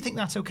 why do you think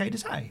that's okay to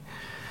say?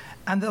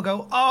 And they'll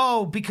go,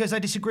 oh, because I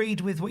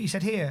disagreed with what you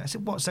said here. I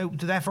said, what? So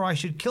therefore I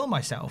should kill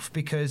myself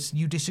because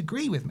you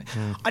disagree with me?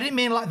 I didn't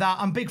mean it like that.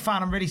 I'm a big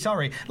fan. I'm really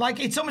sorry. Like,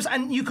 it's almost,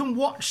 and you can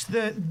watch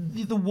the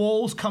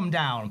walls come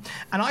down.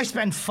 And I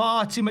spend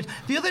far too much.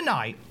 The other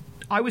night,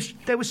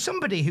 there was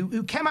somebody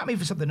who came at me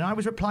for something, and I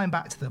was replying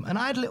back to them. And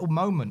I had a little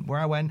moment where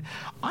I went,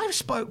 I've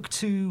spoke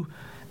to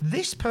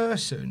this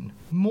person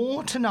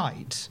more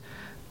tonight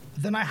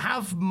than I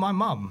have my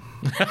mum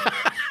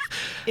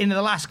in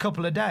the last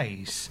couple of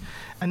days.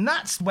 And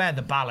that's where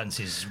the balance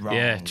is wrong.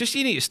 Yeah, just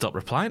you need to stop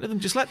replying to them.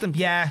 Just let them.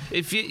 Yeah.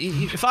 If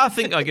I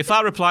think like if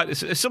I reply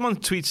to if someone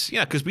tweets,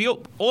 because we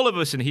all of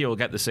us in here will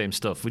get the same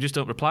stuff. We just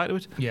don't reply to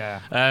it.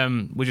 Yeah.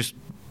 We just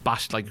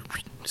bash like,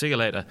 see you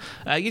later.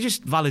 You're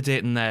just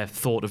validating their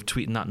thought of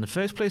tweeting that in the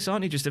first place,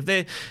 aren't you? Just if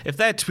they're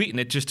tweeting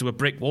it just to a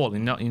brick wall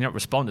and you're not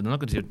responding, they're not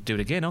going to do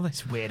it again, are they?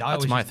 It's weird.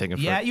 That's my thing.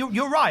 Yeah,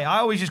 you're right. I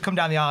always just come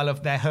down the aisle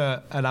of they're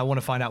hurt and I want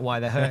to find out why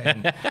they're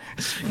hurting.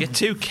 You're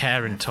too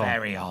caring, Tom.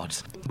 Very odd.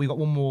 We got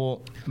one more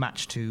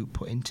match to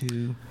put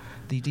into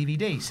the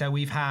DVD. So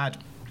we've had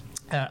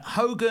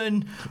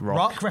Hogan,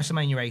 Rock,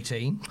 WrestleMania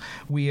 18.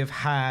 We have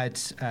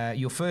had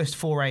your first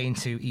foray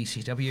into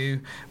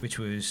ECW, which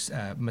was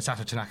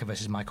Masato Tanaka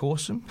versus Mike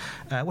Awesome.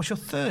 What's your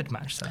third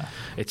match, sir?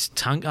 It's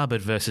Tank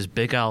Abbott versus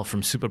Big Al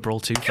from Super Bowl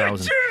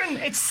 2000.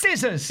 It's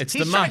scissors. It's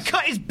He's trying to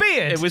cut his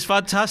beard. It was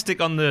fantastic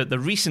on the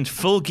recent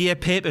Full Gear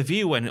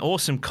pay-per-view when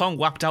Awesome Kong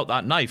whacked out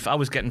that knife. I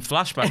was getting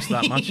flashbacks to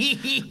that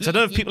match. So I don't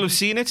know if people have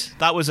seen it.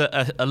 That was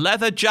a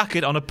leather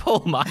jacket on a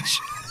pole match.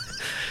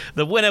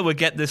 The winner would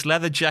get this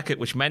leather jacket,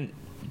 which meant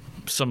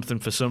something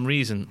for some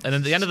reason. And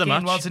at the end of the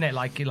match, wasn't it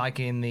like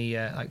in the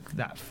like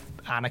that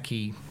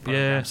Anarchy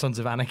program, Sons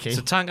of Anarchy?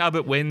 So Tank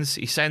Abbott wins.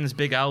 He sends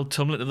Big Al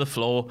tumbling to the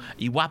floor.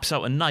 He whaps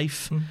out a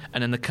knife,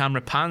 and then the camera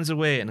pans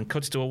away and then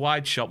cuts to a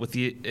wide shot with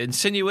the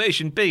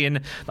insinuation being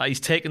that he's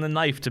taking the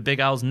knife to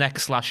Big Al's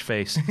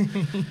neck/face.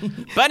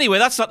 But anyway,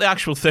 that's not the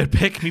actual third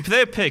pick. My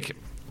third pick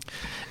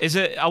is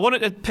I wanted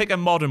to pick a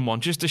modern one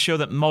just to show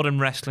that modern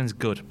wrestling's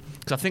good.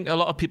 Because I think a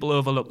lot of people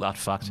overlook that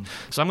fact.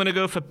 So I'm going to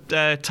go for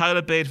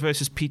Tyler Bate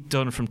versus Pete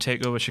Dunne from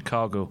TakeOver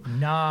Chicago.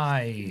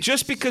 Nice.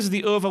 Just because of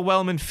the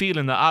overwhelming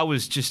feeling that I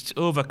was just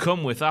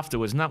overcome with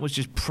afterwards, and that was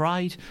just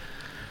pride.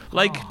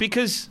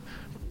 Because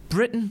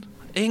Britain,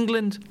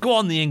 England, go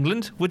on the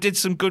England, we did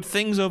some good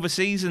things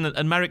overseas, and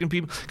American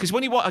people. Because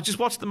when I just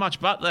watched the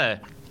match back there,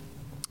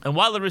 and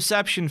while the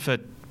reception for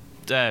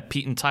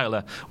Pete and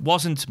Tyler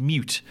wasn't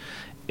mute,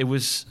 it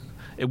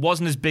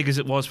wasn't as big as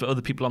it was for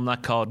other people on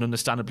that card, and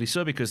understandably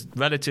so, because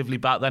relatively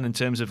back then in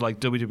terms of like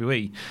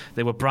WWE,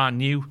 they were brand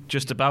new,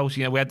 just about.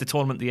 We had the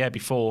tournament the year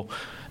before,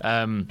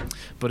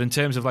 but in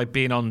terms of like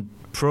being on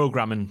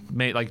programming,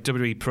 like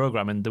WWE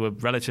programming, they were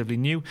relatively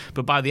new.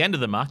 But by the end of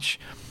the match,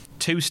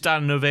 2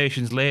 standing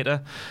ovations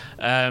later,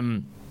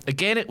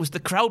 again, it was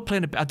the crowd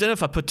playing. I don't know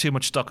if I put too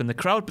much stock in the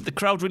crowd, but the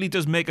crowd really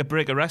does make or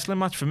break a wrestling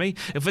match for me.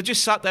 If I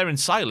just sat there in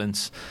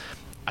silence,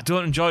 I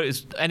don't enjoy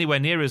it anywhere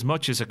near as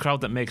much as a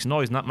crowd that makes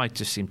noise, and that might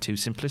just seem too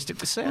simplistic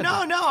to say.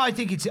 No, I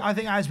think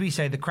as we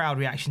say, the crowd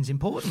reaction is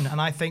important, and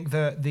I think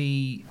that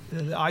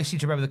I seem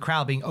to remember the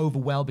crowd being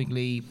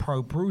overwhelmingly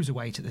pro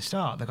Bruiserweight at the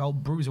start, the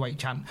old Bruiserweight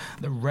chant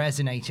that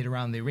resonated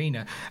around the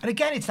arena. And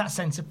again, it's that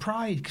sense of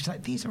pride because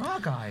like these are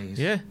our guys.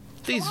 Yeah.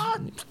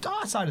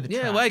 Our side of the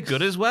track. Yeah, we're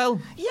good as well.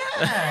 Yeah,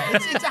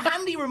 it's a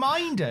handy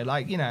reminder,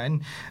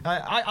 and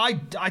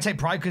I take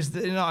pride because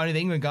they're not only the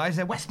England guys,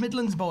 they're West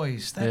Midlands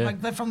boys.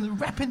 They're from the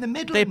rep in the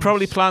Midlands. They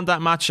probably planned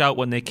that match out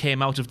when they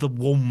came out of the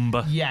womb.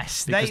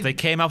 Yes, because they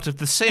came out of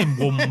the same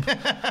womb,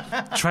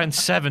 Trent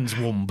Seven's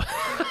womb.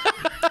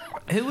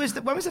 When was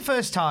the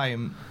first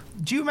time?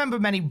 Do you remember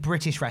many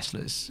British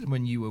wrestlers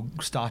when you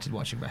started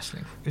watching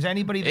wrestling? Was there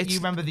anybody that you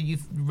remember that you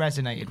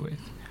resonated with?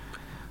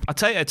 I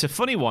tell you, it's a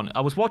funny one.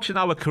 I was watching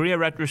our career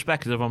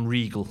retrospective on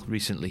Regal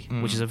recently,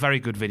 which is a very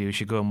good video. You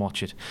should go and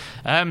watch it.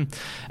 And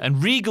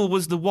Regal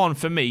was the one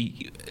for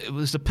me. It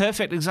was the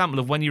perfect example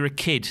of when you're a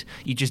kid,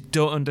 you just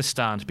don't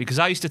understand. Because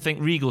I used to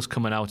think Regal's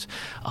coming out.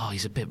 Oh,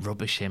 he's a bit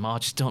rubbish, him. Oh, I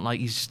just don't like.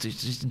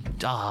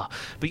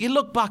 But you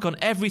look back on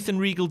everything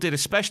Regal did,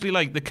 especially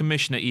like the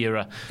Commissioner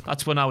era.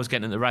 That's when I was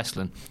getting into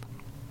wrestling.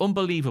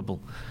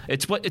 Unbelievable.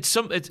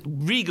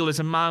 Regal is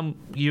a man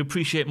you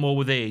appreciate more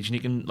with age, and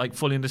you can like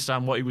fully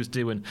understand what he was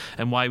doing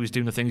and why he was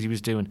doing the things he was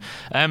doing.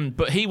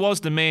 But he was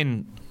the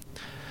main.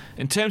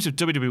 In terms of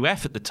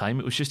WWF at the time,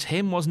 it was just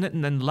him, wasn't it?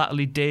 And then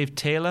latterly Dave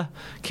Taylor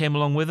came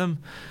along with him.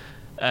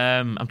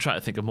 I'm trying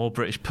to think of more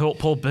British.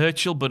 Paul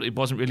Burchill, but it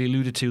wasn't really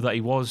alluded to that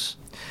he was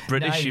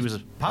British. He was a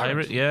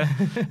pirate, yeah.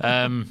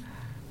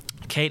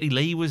 Katie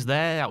Lee was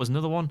there. That was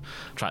another one.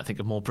 I'm trying to think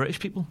of more British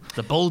people.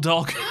 The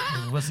Bulldog.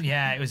 It was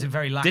a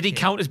very lacking. Did he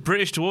count as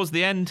British towards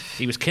the end?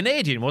 He was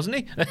Canadian, wasn't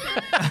he?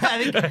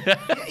 I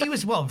think he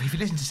was, well, if you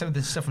listen to some of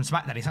the stuff from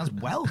SmackDown, he sounds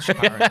Welsh,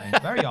 apparently.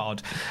 Very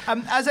odd.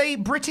 As a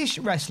British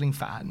wrestling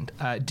fan,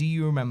 do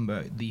you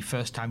remember the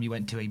first time you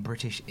went to a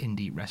British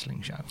indie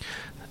wrestling show?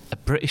 A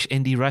British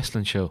indie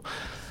wrestling show?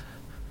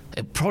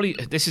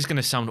 This is going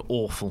to sound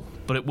awful,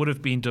 but it would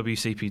have been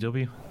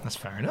WCPW. That's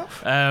fair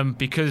enough.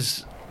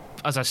 Because,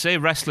 as I say,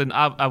 wrestling,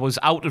 I was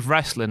out of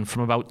wrestling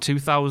from about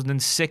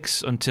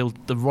 2006 until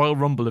the Royal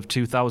Rumble of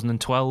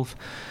 2012.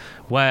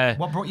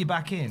 What brought you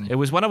back in? It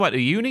was when I went to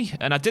uni,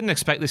 and I didn't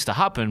expect this to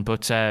happen,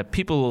 but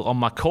people on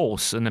my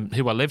course and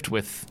who I lived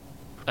with,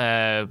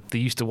 they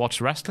used to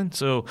watch wrestling.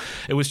 So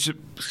it was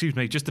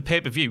just the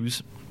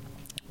pay-per-views.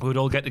 We would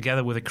all get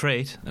together with a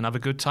crate and have a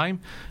good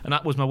time, and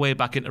that was my way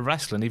back into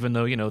wrestling, even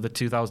though, the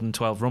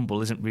 2012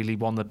 Rumble isn't really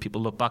one that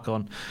people look back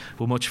on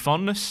with much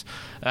fondness,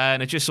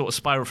 and it just sort of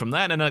spiraled from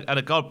there. And then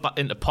I got back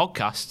into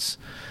podcasts,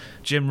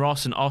 Jim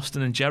Ross and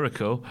Austin and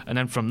Jericho, and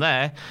then from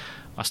there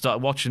I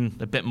started watching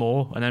a bit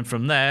more, and then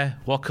from there,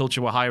 What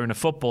Culture were hiring a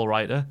football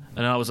writer,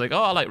 and I was like,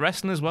 I like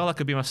wrestling as well, that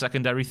could be my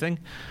secondary thing.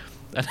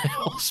 And it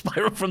all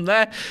spiraled from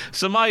there.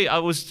 So I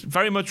was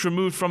very much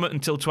removed from it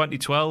until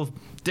 2012,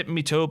 dipping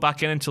my toe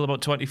back in until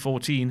about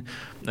 2014,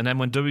 and then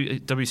when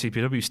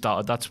WCPW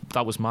started,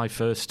 that was my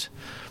first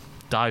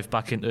dive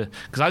back into,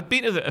 because I'd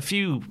been to a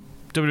few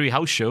WWE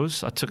house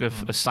shows. I took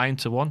a sign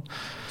to one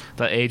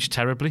that aged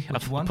terribly. I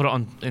put it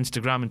on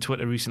Instagram and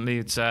Twitter recently.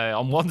 It's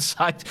on one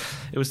side,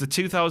 it was the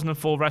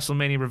 2004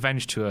 WrestleMania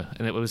Revenge Tour,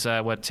 and it was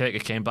where Taker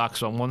came back.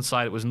 So on one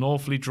side, it was an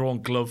awfully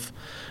drawn glove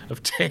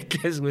of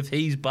Taker's with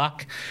 "He's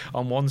Back"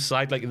 on one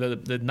side, like the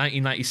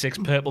 1996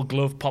 purple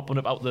glove popping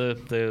up out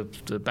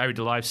the Buried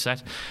Alive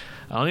set.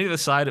 And on the other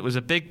side, it was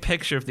a big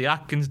picture of the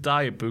Atkins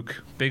diet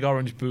book, big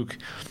orange book,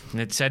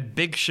 and it said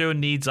 "Big Show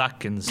needs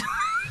Atkins."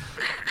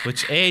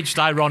 Which aged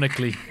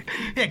ironically.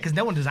 Yeah, because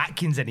no one does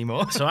Atkins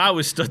anymore. So I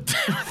was stood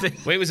there.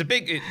 It was a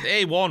big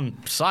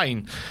A1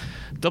 sign.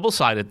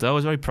 Double-sided, though. I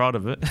was very proud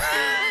of it.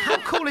 How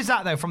cool is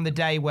that, though, from the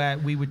day where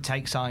we would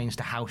take signs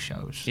to house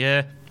shows?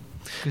 Yeah.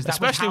 Because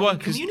especially was how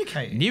we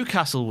communicated.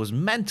 Newcastle was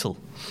mental.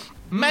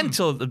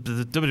 Mental, the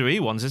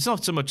WWE ones. It's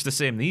not so much the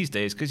same these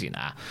days because,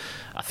 I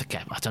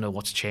don't know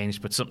what's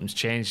changed, but something's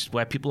changed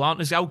where people aren't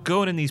as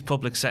outgoing in these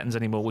public settings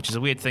anymore, which is a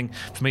weird thing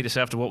for me to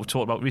say after what we've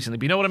talked about recently.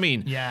 But you know what I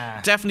mean?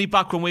 Yeah. Definitely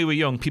back when we were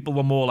young, people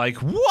were more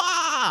like,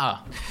 wah!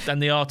 than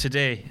they are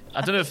today.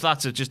 I don't know if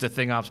that's just a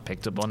thing I've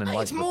picked up on in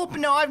life. It's more,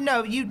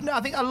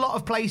 I think a lot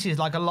of places,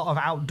 like a lot of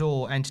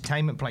outdoor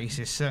entertainment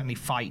places, certainly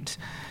fight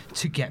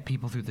to get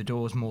people through the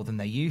doors more than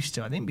they used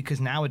to. I think because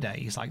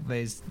nowadays, like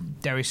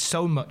there is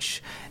so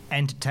much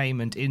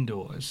entertainment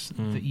indoors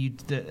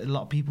that a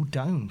lot of people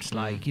don't.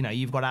 Like,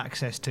 you've got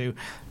access to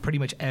pretty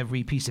much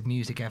every piece of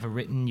music ever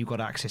written. You've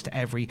got access to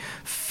every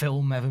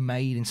film ever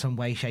made in some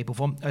way, shape, or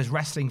form. As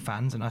wrestling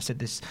fans, and I said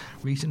this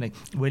recently,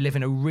 we live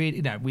in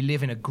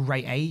a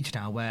great age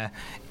now where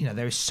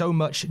there is so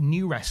much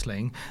new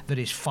wrestling that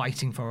is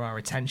fighting for our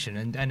attention,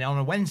 and on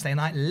a Wednesday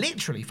night,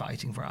 literally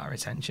fighting for our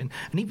attention.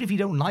 And even if you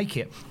don't like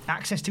it,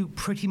 access to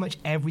pretty much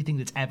everything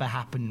that's ever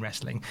happened in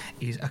wrestling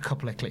is a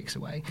couple of clicks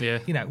away. Yeah.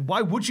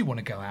 Why would you want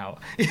to go out?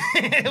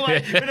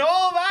 But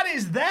all that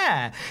is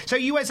there. So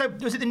was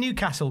it the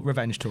Newcastle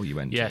Revenge Tour you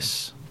went to?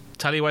 Yes.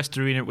 Tally West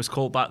Arena it was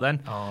called back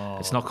then. Oh.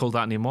 It's not called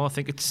that anymore. I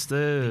think it's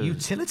the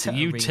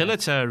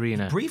Utilita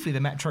Arena. Briefly, the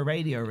Metro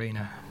Radio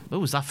Arena. Oh,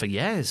 was that for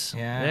years?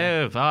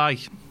 Yeah. Aye.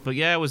 But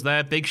yeah, I was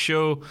there. Big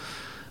Show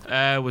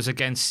was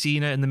against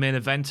Cena in the main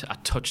event. I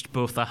touched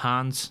both their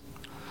hands.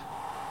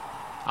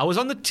 I was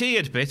on the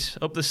tiered bit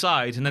up the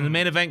side, and then the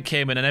main event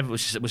came in, and it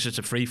was just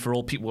a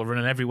free-for-all. People were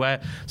running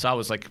everywhere. So I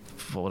was like,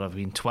 what would I have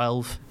been,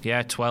 12?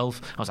 Yeah,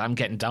 12. I'm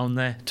getting down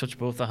there, touch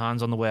both the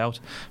hands on the way out.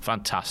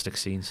 Fantastic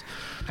scenes.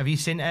 Have you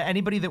seen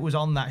anybody that was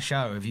on that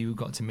show? Have you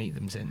got to meet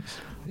them since?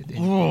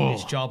 In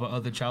his job or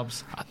other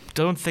jobs? I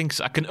don't think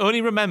so. I can only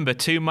remember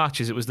two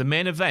matches. It was the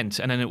main event,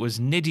 and then it was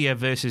Nydia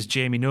versus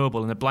Jamie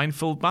Noble in a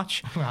blindfold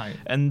match. Right.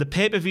 And the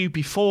pay-per-view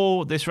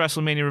before this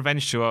WrestleMania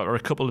Revenge Tour, or a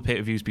couple of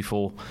pay-per-views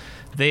before,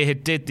 they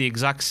had did the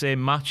exact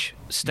same match,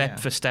 step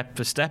for step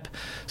for step.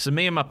 So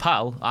me and my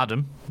pal,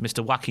 Adam,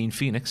 Mr. Joaquin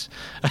Phoenix.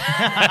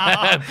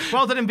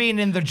 Well done him being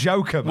in The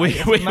Joker, mate.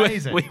 It's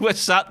amazing. We were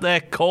sat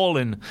there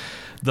calling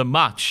the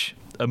match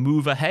a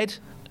move ahead.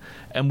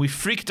 And we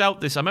freaked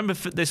out I remember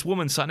this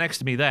woman sat next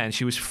to me there, and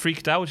she was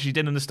freaked out. She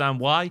didn't understand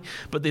why.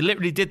 But they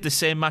literally did the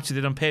same match they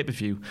did on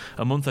pay-per-view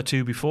a month or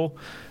two before.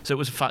 So it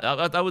was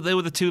they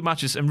were the two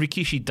matches, and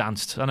Rikishi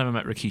danced. I never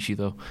met Rikishi,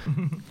 though.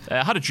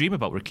 I had a dream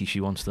about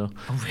Rikishi once, though.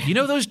 Oh, really? You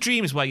know those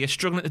dreams where you're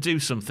struggling to do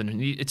something, and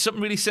it's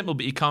something really simple,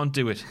 but you can't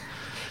do it?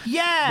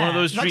 Yeah, one of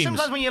those like dreams.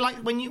 Sometimes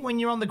when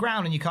you're on the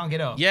ground and you can't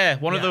get up. Yeah,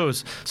 one of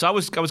those. So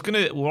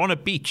we're on a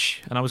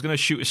beach, and I was gonna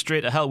shoot a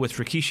straight to hell with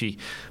Rikishi,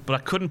 but I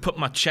couldn't put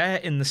my chair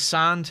in the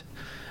sand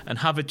and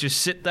have it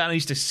just sit there. I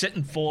used to sit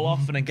and fall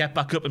off and then get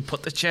back up and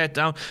put the chair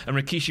down. And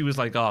Rikishi was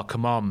like, "Oh,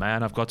 come on,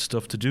 man, I've got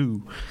stuff to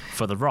do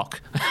for The Rock."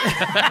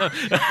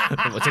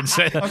 I didn't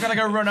say that. I'm going to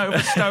go run over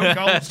Stone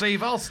Cold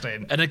Steve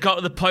Austin. And it got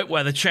to the point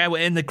where the chair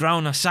went in the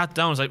ground. I sat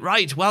down. I was like,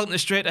 "Right, welcome to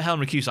Straight to Hell."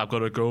 And Rikishi, "I've got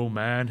to go,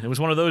 man." It was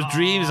one of those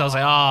dreams. I was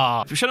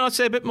like, Should I not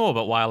say a bit more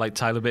about why I like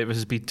Tyler Bate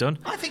versus Pete Dunne?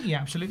 I think you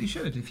absolutely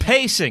should.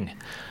 Pacing.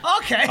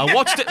 Okay. I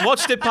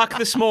watched it back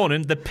this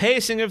morning. The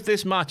pacing of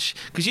this match,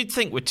 because you'd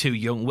think we're two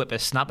young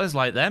whippersnappers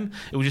like them.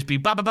 It would just be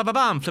ba ba ba ba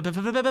bam, flip, flip,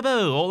 flip, flip, flip,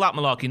 all that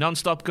malarkey,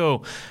 non-stop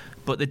go.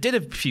 But they did a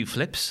few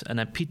flips, and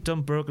then Pete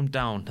Dunne broke them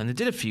down. And they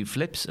did a few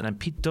flips, and then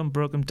Pete Dunne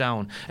broke them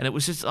down. And it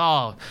was just,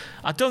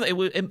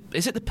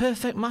 is it the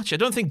perfect match? I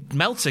don't think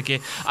Meltzer I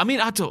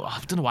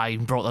don't know why I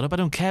even brought that up. I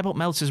don't care about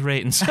Meltzer's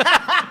ratings.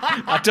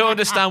 I don't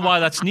understand why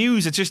that's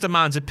news. It's just a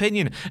man's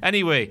opinion.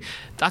 Anyway,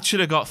 that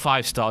should have got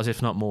 5 stars,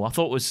 if not more. I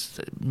thought it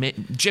was...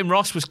 Jim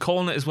Ross was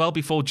calling it as well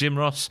before Jim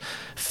Ross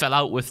fell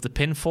out with the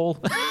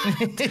pinfall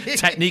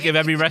technique of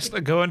every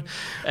wrestler going.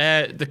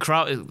 The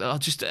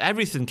crowd, just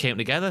everything came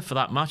together for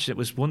that match. It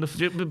was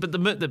wonderful, but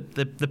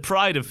the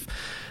pride of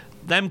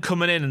them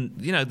coming in, and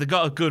they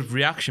got a good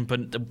reaction,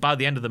 but by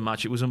the end of the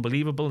match it was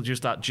unbelievable.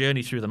 Just that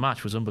journey through the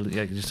match was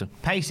unbelievable.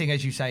 Pacing,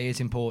 as you say, is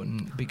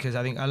important, because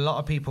I think a lot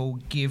of people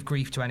give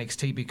grief to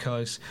NXT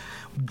because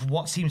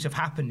what seems to have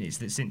happened is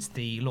that since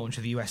the launch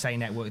of the USA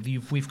Network,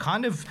 we've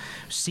kind of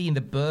seen the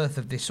birth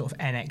of this sort of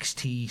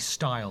NXT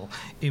style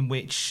in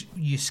which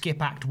you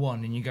skip Act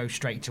 1 and you go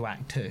straight to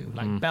Act 2.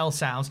 Like bell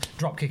sounds,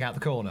 drop kick out the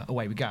corner,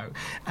 away we go.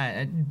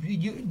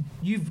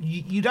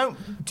 You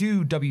don't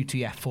do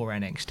WTF for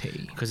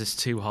NXT because it's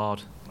too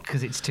hard.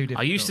 Because it's too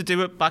difficult. I used to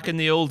do it back in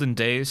the olden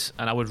days,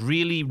 and I would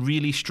really,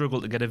 really struggle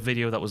to get a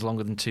video that was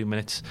longer than 2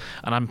 minutes.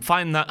 And I'm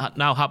finding that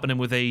now happening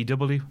with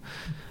AEW.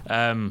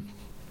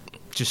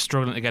 Just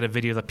struggling to get a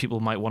video that people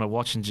might want to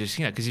watch, and just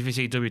because if you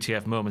see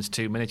WTF moments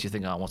 2 minutes, you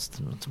think, what's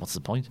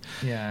the point?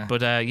 Yeah.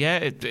 But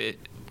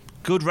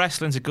good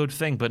wrestling's a good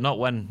thing, but not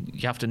when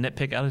you have to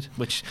nitpick at it,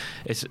 which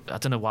is, I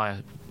don't know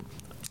why.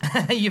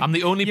 I'm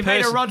the only person.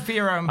 You made a rod for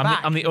your own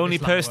back. I'm the only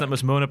person that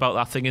must moan about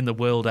that thing in the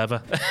world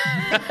ever.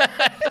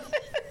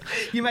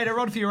 You made a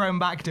rod for your own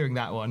back doing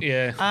that one.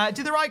 Yeah.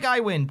 Did the right guy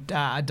win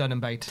at Dunne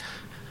and Bate?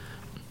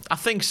 I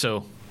think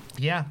so.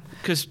 Yeah.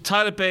 Because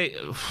Tyler Bate,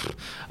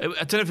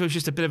 I don't know if it was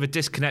just a bit of a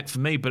disconnect for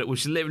me, but it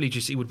was literally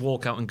just he would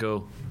walk out and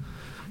go.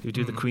 He would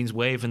do the Queen's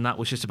Wave, and that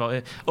was just about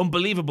it.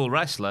 Unbelievable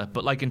wrestler,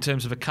 but like in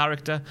terms of a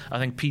character, I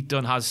think Pete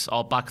Dunne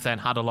back then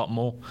had a lot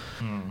more.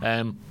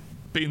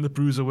 Being the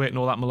bruiserweight and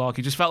all that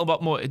malarkey, just felt a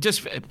lot more. And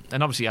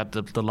obviously he had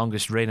the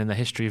longest reign in the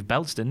history of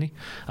belts, didn't he?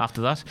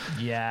 After that,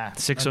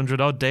 600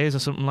 odd days or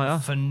something like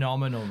that.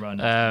 Phenomenal run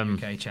as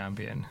the UK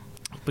champion.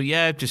 But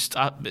yeah,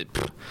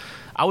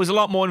 I was a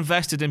lot more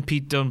invested in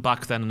Pete Dunne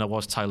back then than I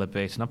was Tyler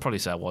Bate, and I'd probably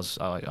say I was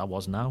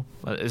now.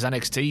 As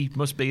NXT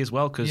must be as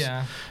well, because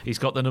he's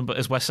got the number.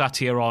 As we're sat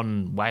here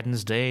on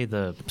Wednesday,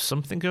 the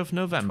something of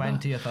November,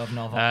 20th of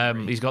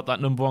November. He's got that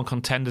number 1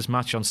 contenders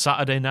match on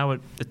Saturday now at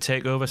the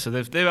Takeover, so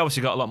they've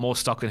obviously got a lot more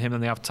stock in him than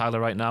they have Tyler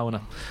right now, and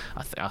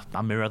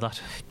I mirror that.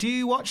 Do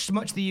you watch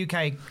much of the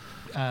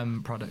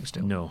UK product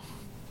still? No.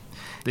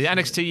 The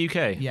NXT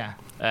UK? Yeah.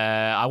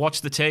 I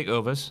watch the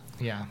takeovers,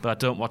 yeah, but I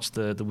don't watch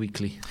the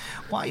weekly.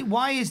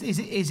 Why is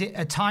it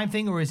a time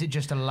thing, or is it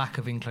just a lack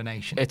of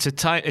inclination? It's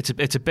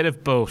a bit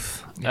of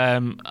both. Yeah.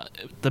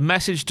 The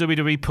message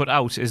WWE put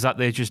out is that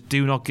they just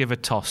do not give a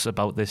toss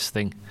about this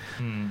thing.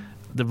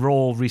 The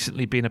Raw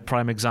recently being a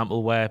prime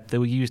example where they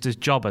were used as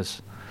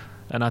jobbers.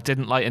 And I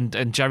didn't like,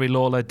 and Jerry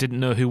Lawler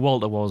didn't know who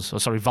Volta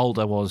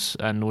was,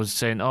 and was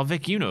saying, "Oh,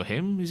 Vic, you know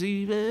him?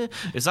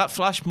 Is that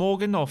Flash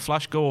Morgan or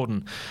Flash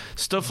Gordon?"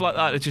 Stuff like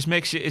that. It just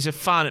makes you, as a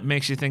fan, it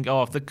makes you think,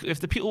 "Oh,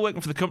 if the people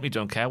working for the company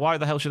don't care, why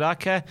the hell should I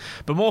care?"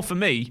 But more for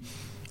me,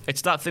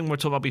 it's that thing we were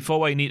talking about before,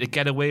 where you need to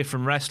get away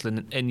from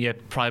wrestling in your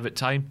private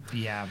time.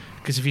 Yeah.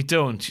 Because if you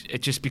don't,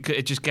 it just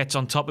gets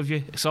on top of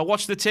you. So I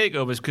watched the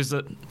takeovers because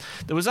there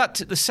was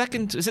the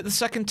second. Is it the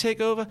second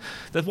takeover?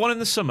 The one in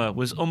the summer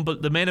was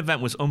the main event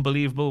was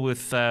unbelievable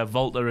with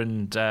Volta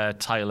and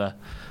Tyler.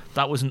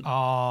 That was an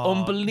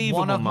unbelievable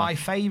one of match. my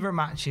favourite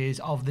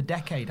matches of the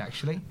decade,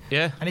 actually.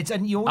 Yeah.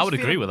 And you always I would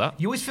agree with that.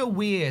 You always feel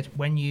weird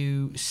when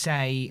you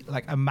say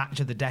like a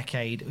match of the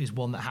decade is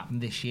one that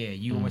happened this year.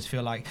 You almost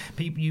feel like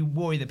you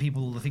worry that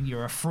people will think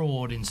you're a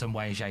fraud in some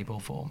way, shape,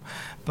 or form.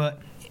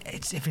 But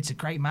if it's a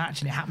great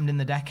match and it happened in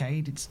the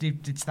decade, it's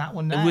that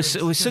one now.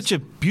 It was such a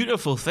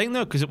beautiful thing,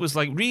 though, because it was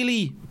like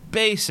really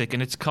basic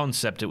in its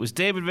concept. It was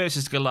David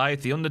versus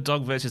Goliath, the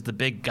underdog versus the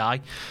big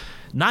guy.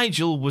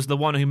 Nigel was the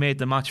one who made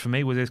the match for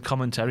me with his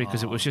commentary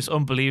because it was just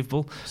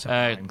unbelievable.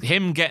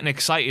 Him getting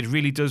excited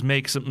really does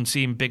make something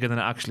seem bigger than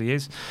it actually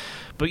is.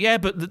 But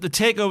the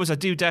takeovers I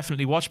do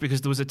definitely watch, because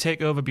there was a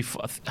takeover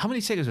before. How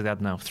many takeovers have they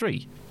had now?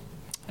 3?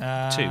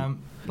 2.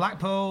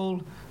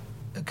 Blackpool,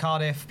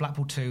 Cardiff,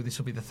 Blackpool 2. This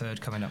will be the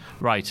third coming up.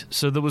 Right.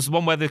 So there was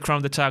one where they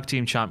crowned the tag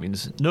team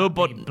champions.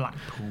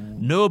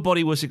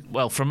 Nobody was,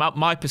 well, from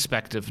my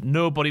perspective,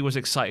 nobody was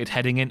excited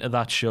heading into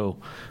that show.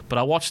 But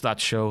I watched that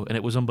show and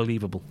it was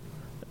unbelievable.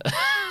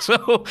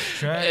 So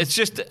it's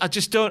just, I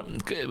just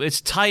don't.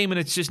 It's time and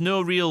it's just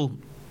no real.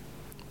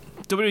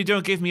 WWE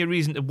don't give me a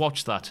reason to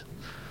watch that.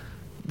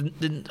 I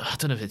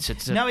don't know if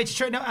it's no, it's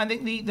true. No, I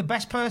think the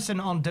best person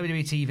on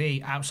WWE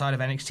TV outside of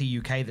NXT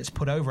UK that's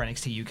put over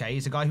NXT UK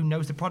is a guy who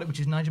knows the product, which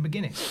is Nigel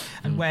McGuinness.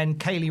 And when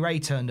Kaylee Ray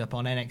turned up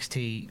on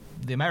NXT,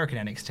 the American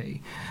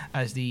NXT,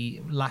 as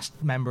the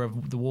last member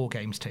of the War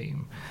Games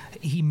team,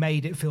 he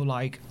made it feel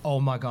like, oh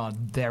my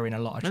God, they're in a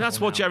lot of trouble. And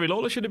that's what Jerry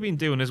Lawler should have been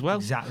doing as well.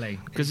 Exactly.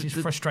 Because it's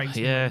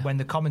frustrating when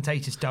the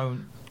commentators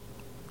don't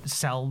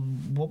sell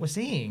what we're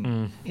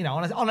seeing. You know,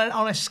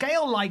 on a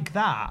scale like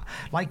that,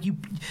 like you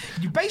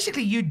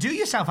basically you do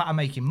yourself out of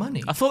making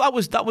money. I thought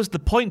that was the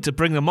point, to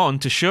bring them on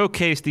to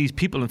showcase these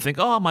people and think,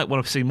 I might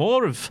want to see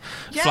more of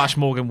Flash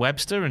Morgan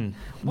Webster and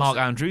Mark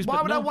Andrews.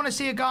 Why would I want to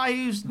see a guy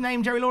whose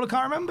name Jerry Lawler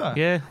can't remember?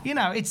 Yeah, you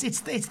know, it's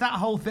that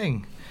whole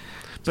thing.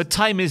 But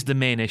time is the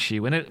main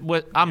issue, and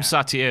I'm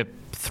sat here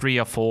 3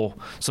 or 4,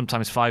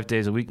 sometimes 5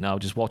 days a week now,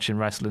 just watching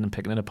wrestling and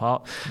picking it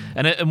apart.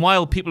 And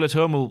while people at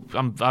home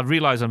I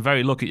realise I'm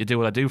very lucky to do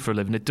what I do for a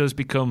living, it does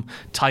become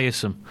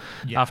tiresome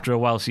after a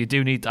while. So you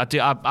do need,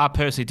 I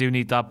personally do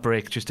need that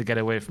break just to get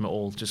away from it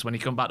all. Just when you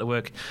come back to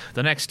work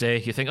the next day,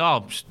 you think,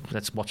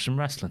 let's watch some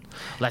wrestling.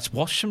 Let's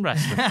watch some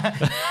wrestling.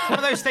 One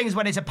of those things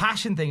when it's a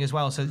passion thing as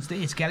well. So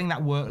it's getting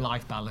that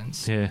work-life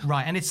balance,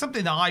 right? And it's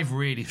something that I've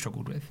really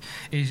struggled with.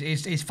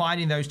 Is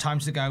finding those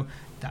times to go,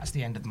 that's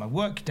the end of my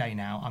work day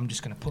now. I'm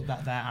just going to put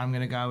that there. I'm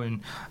going to go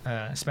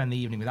and spend the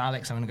evening with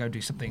Alex. I'm going to go do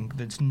something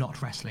that's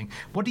not wrestling.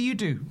 What do you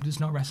do that's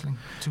not wrestling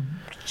to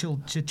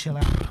chill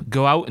out?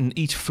 Go out and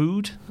eat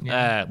food.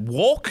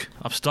 Walk.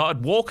 I've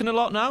started walking a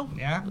lot now.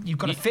 Yeah, you've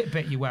got a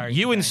Fitbit you're wearing.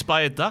 You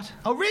inspired that.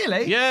 Oh,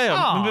 really? Yeah.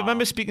 I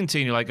remember speaking to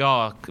you. You're like,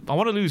 I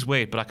want to lose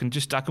weight, but I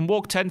can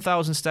walk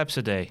 10,000 steps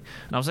a day.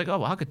 And I was like,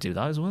 I could do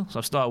that as well. So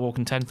I've started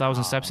walking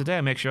 10,000 steps a day.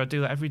 I make sure I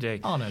do that every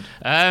day. Honoured.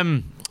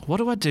 What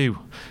do I do?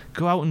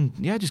 Go out and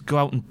just go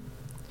out and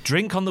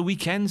drink on the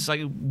weekends.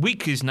 Like,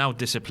 week is now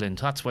disciplined.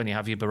 That's when you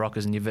have your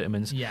Baroccas and your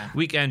vitamins. Yeah.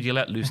 Weekend you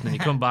let loose and then you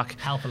come back.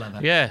 Hell for leather.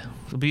 Yeah,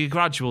 it'll be a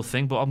gradual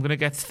thing, but I'm going to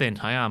get thin.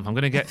 I'm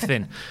going to get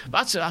thin.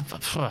 That's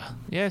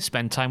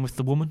spend time with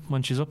the woman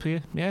when she's up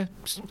here. Yeah.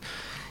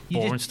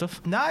 Boring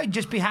stuff. No,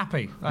 just be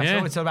happy. That's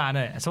all it's about,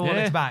 isn't it? That's all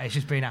it's about. It's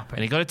just being happy.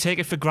 And you got to take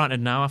it for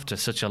granted now after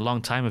such a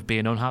long time of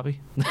being unhappy.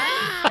 There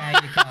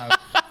you go.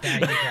 There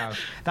you go.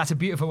 That's a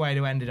beautiful way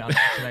to end it on,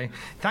 actually.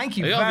 Thank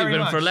you very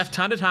much. For a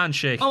left-handed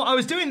handshake. Oh, I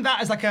was doing that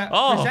as like a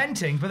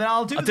presenting, but then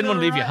I'll do. I didn't want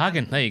to leave you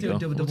hanging. There you go.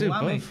 Double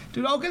whammy.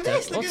 Look at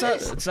this. Look at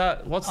this.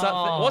 What's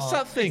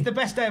that thing? It's the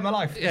best day of my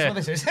life. Yeah. That's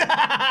what this is.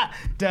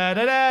 Da da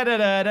da da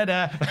da da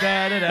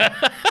da da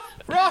da.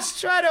 Ross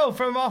Treadle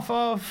from off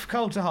of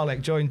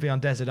Cultaholic joined me on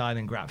Desert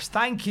Island Graps.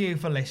 Thank you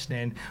for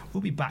listening.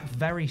 We'll be back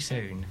very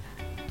soon.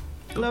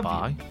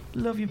 Bye.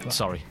 Love you. Bye.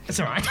 Sorry. It's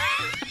all right.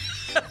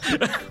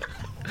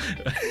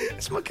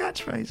 It's my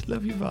catchphrase.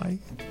 Love you. Bye.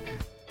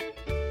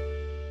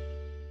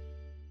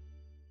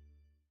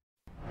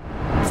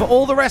 For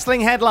all the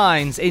wrestling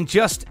headlines in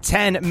just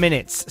 10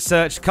 minutes,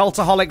 search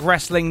Cultaholic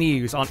Wrestling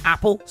News on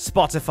Apple,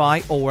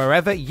 Spotify, or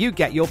wherever you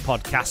get your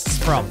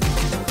podcasts from.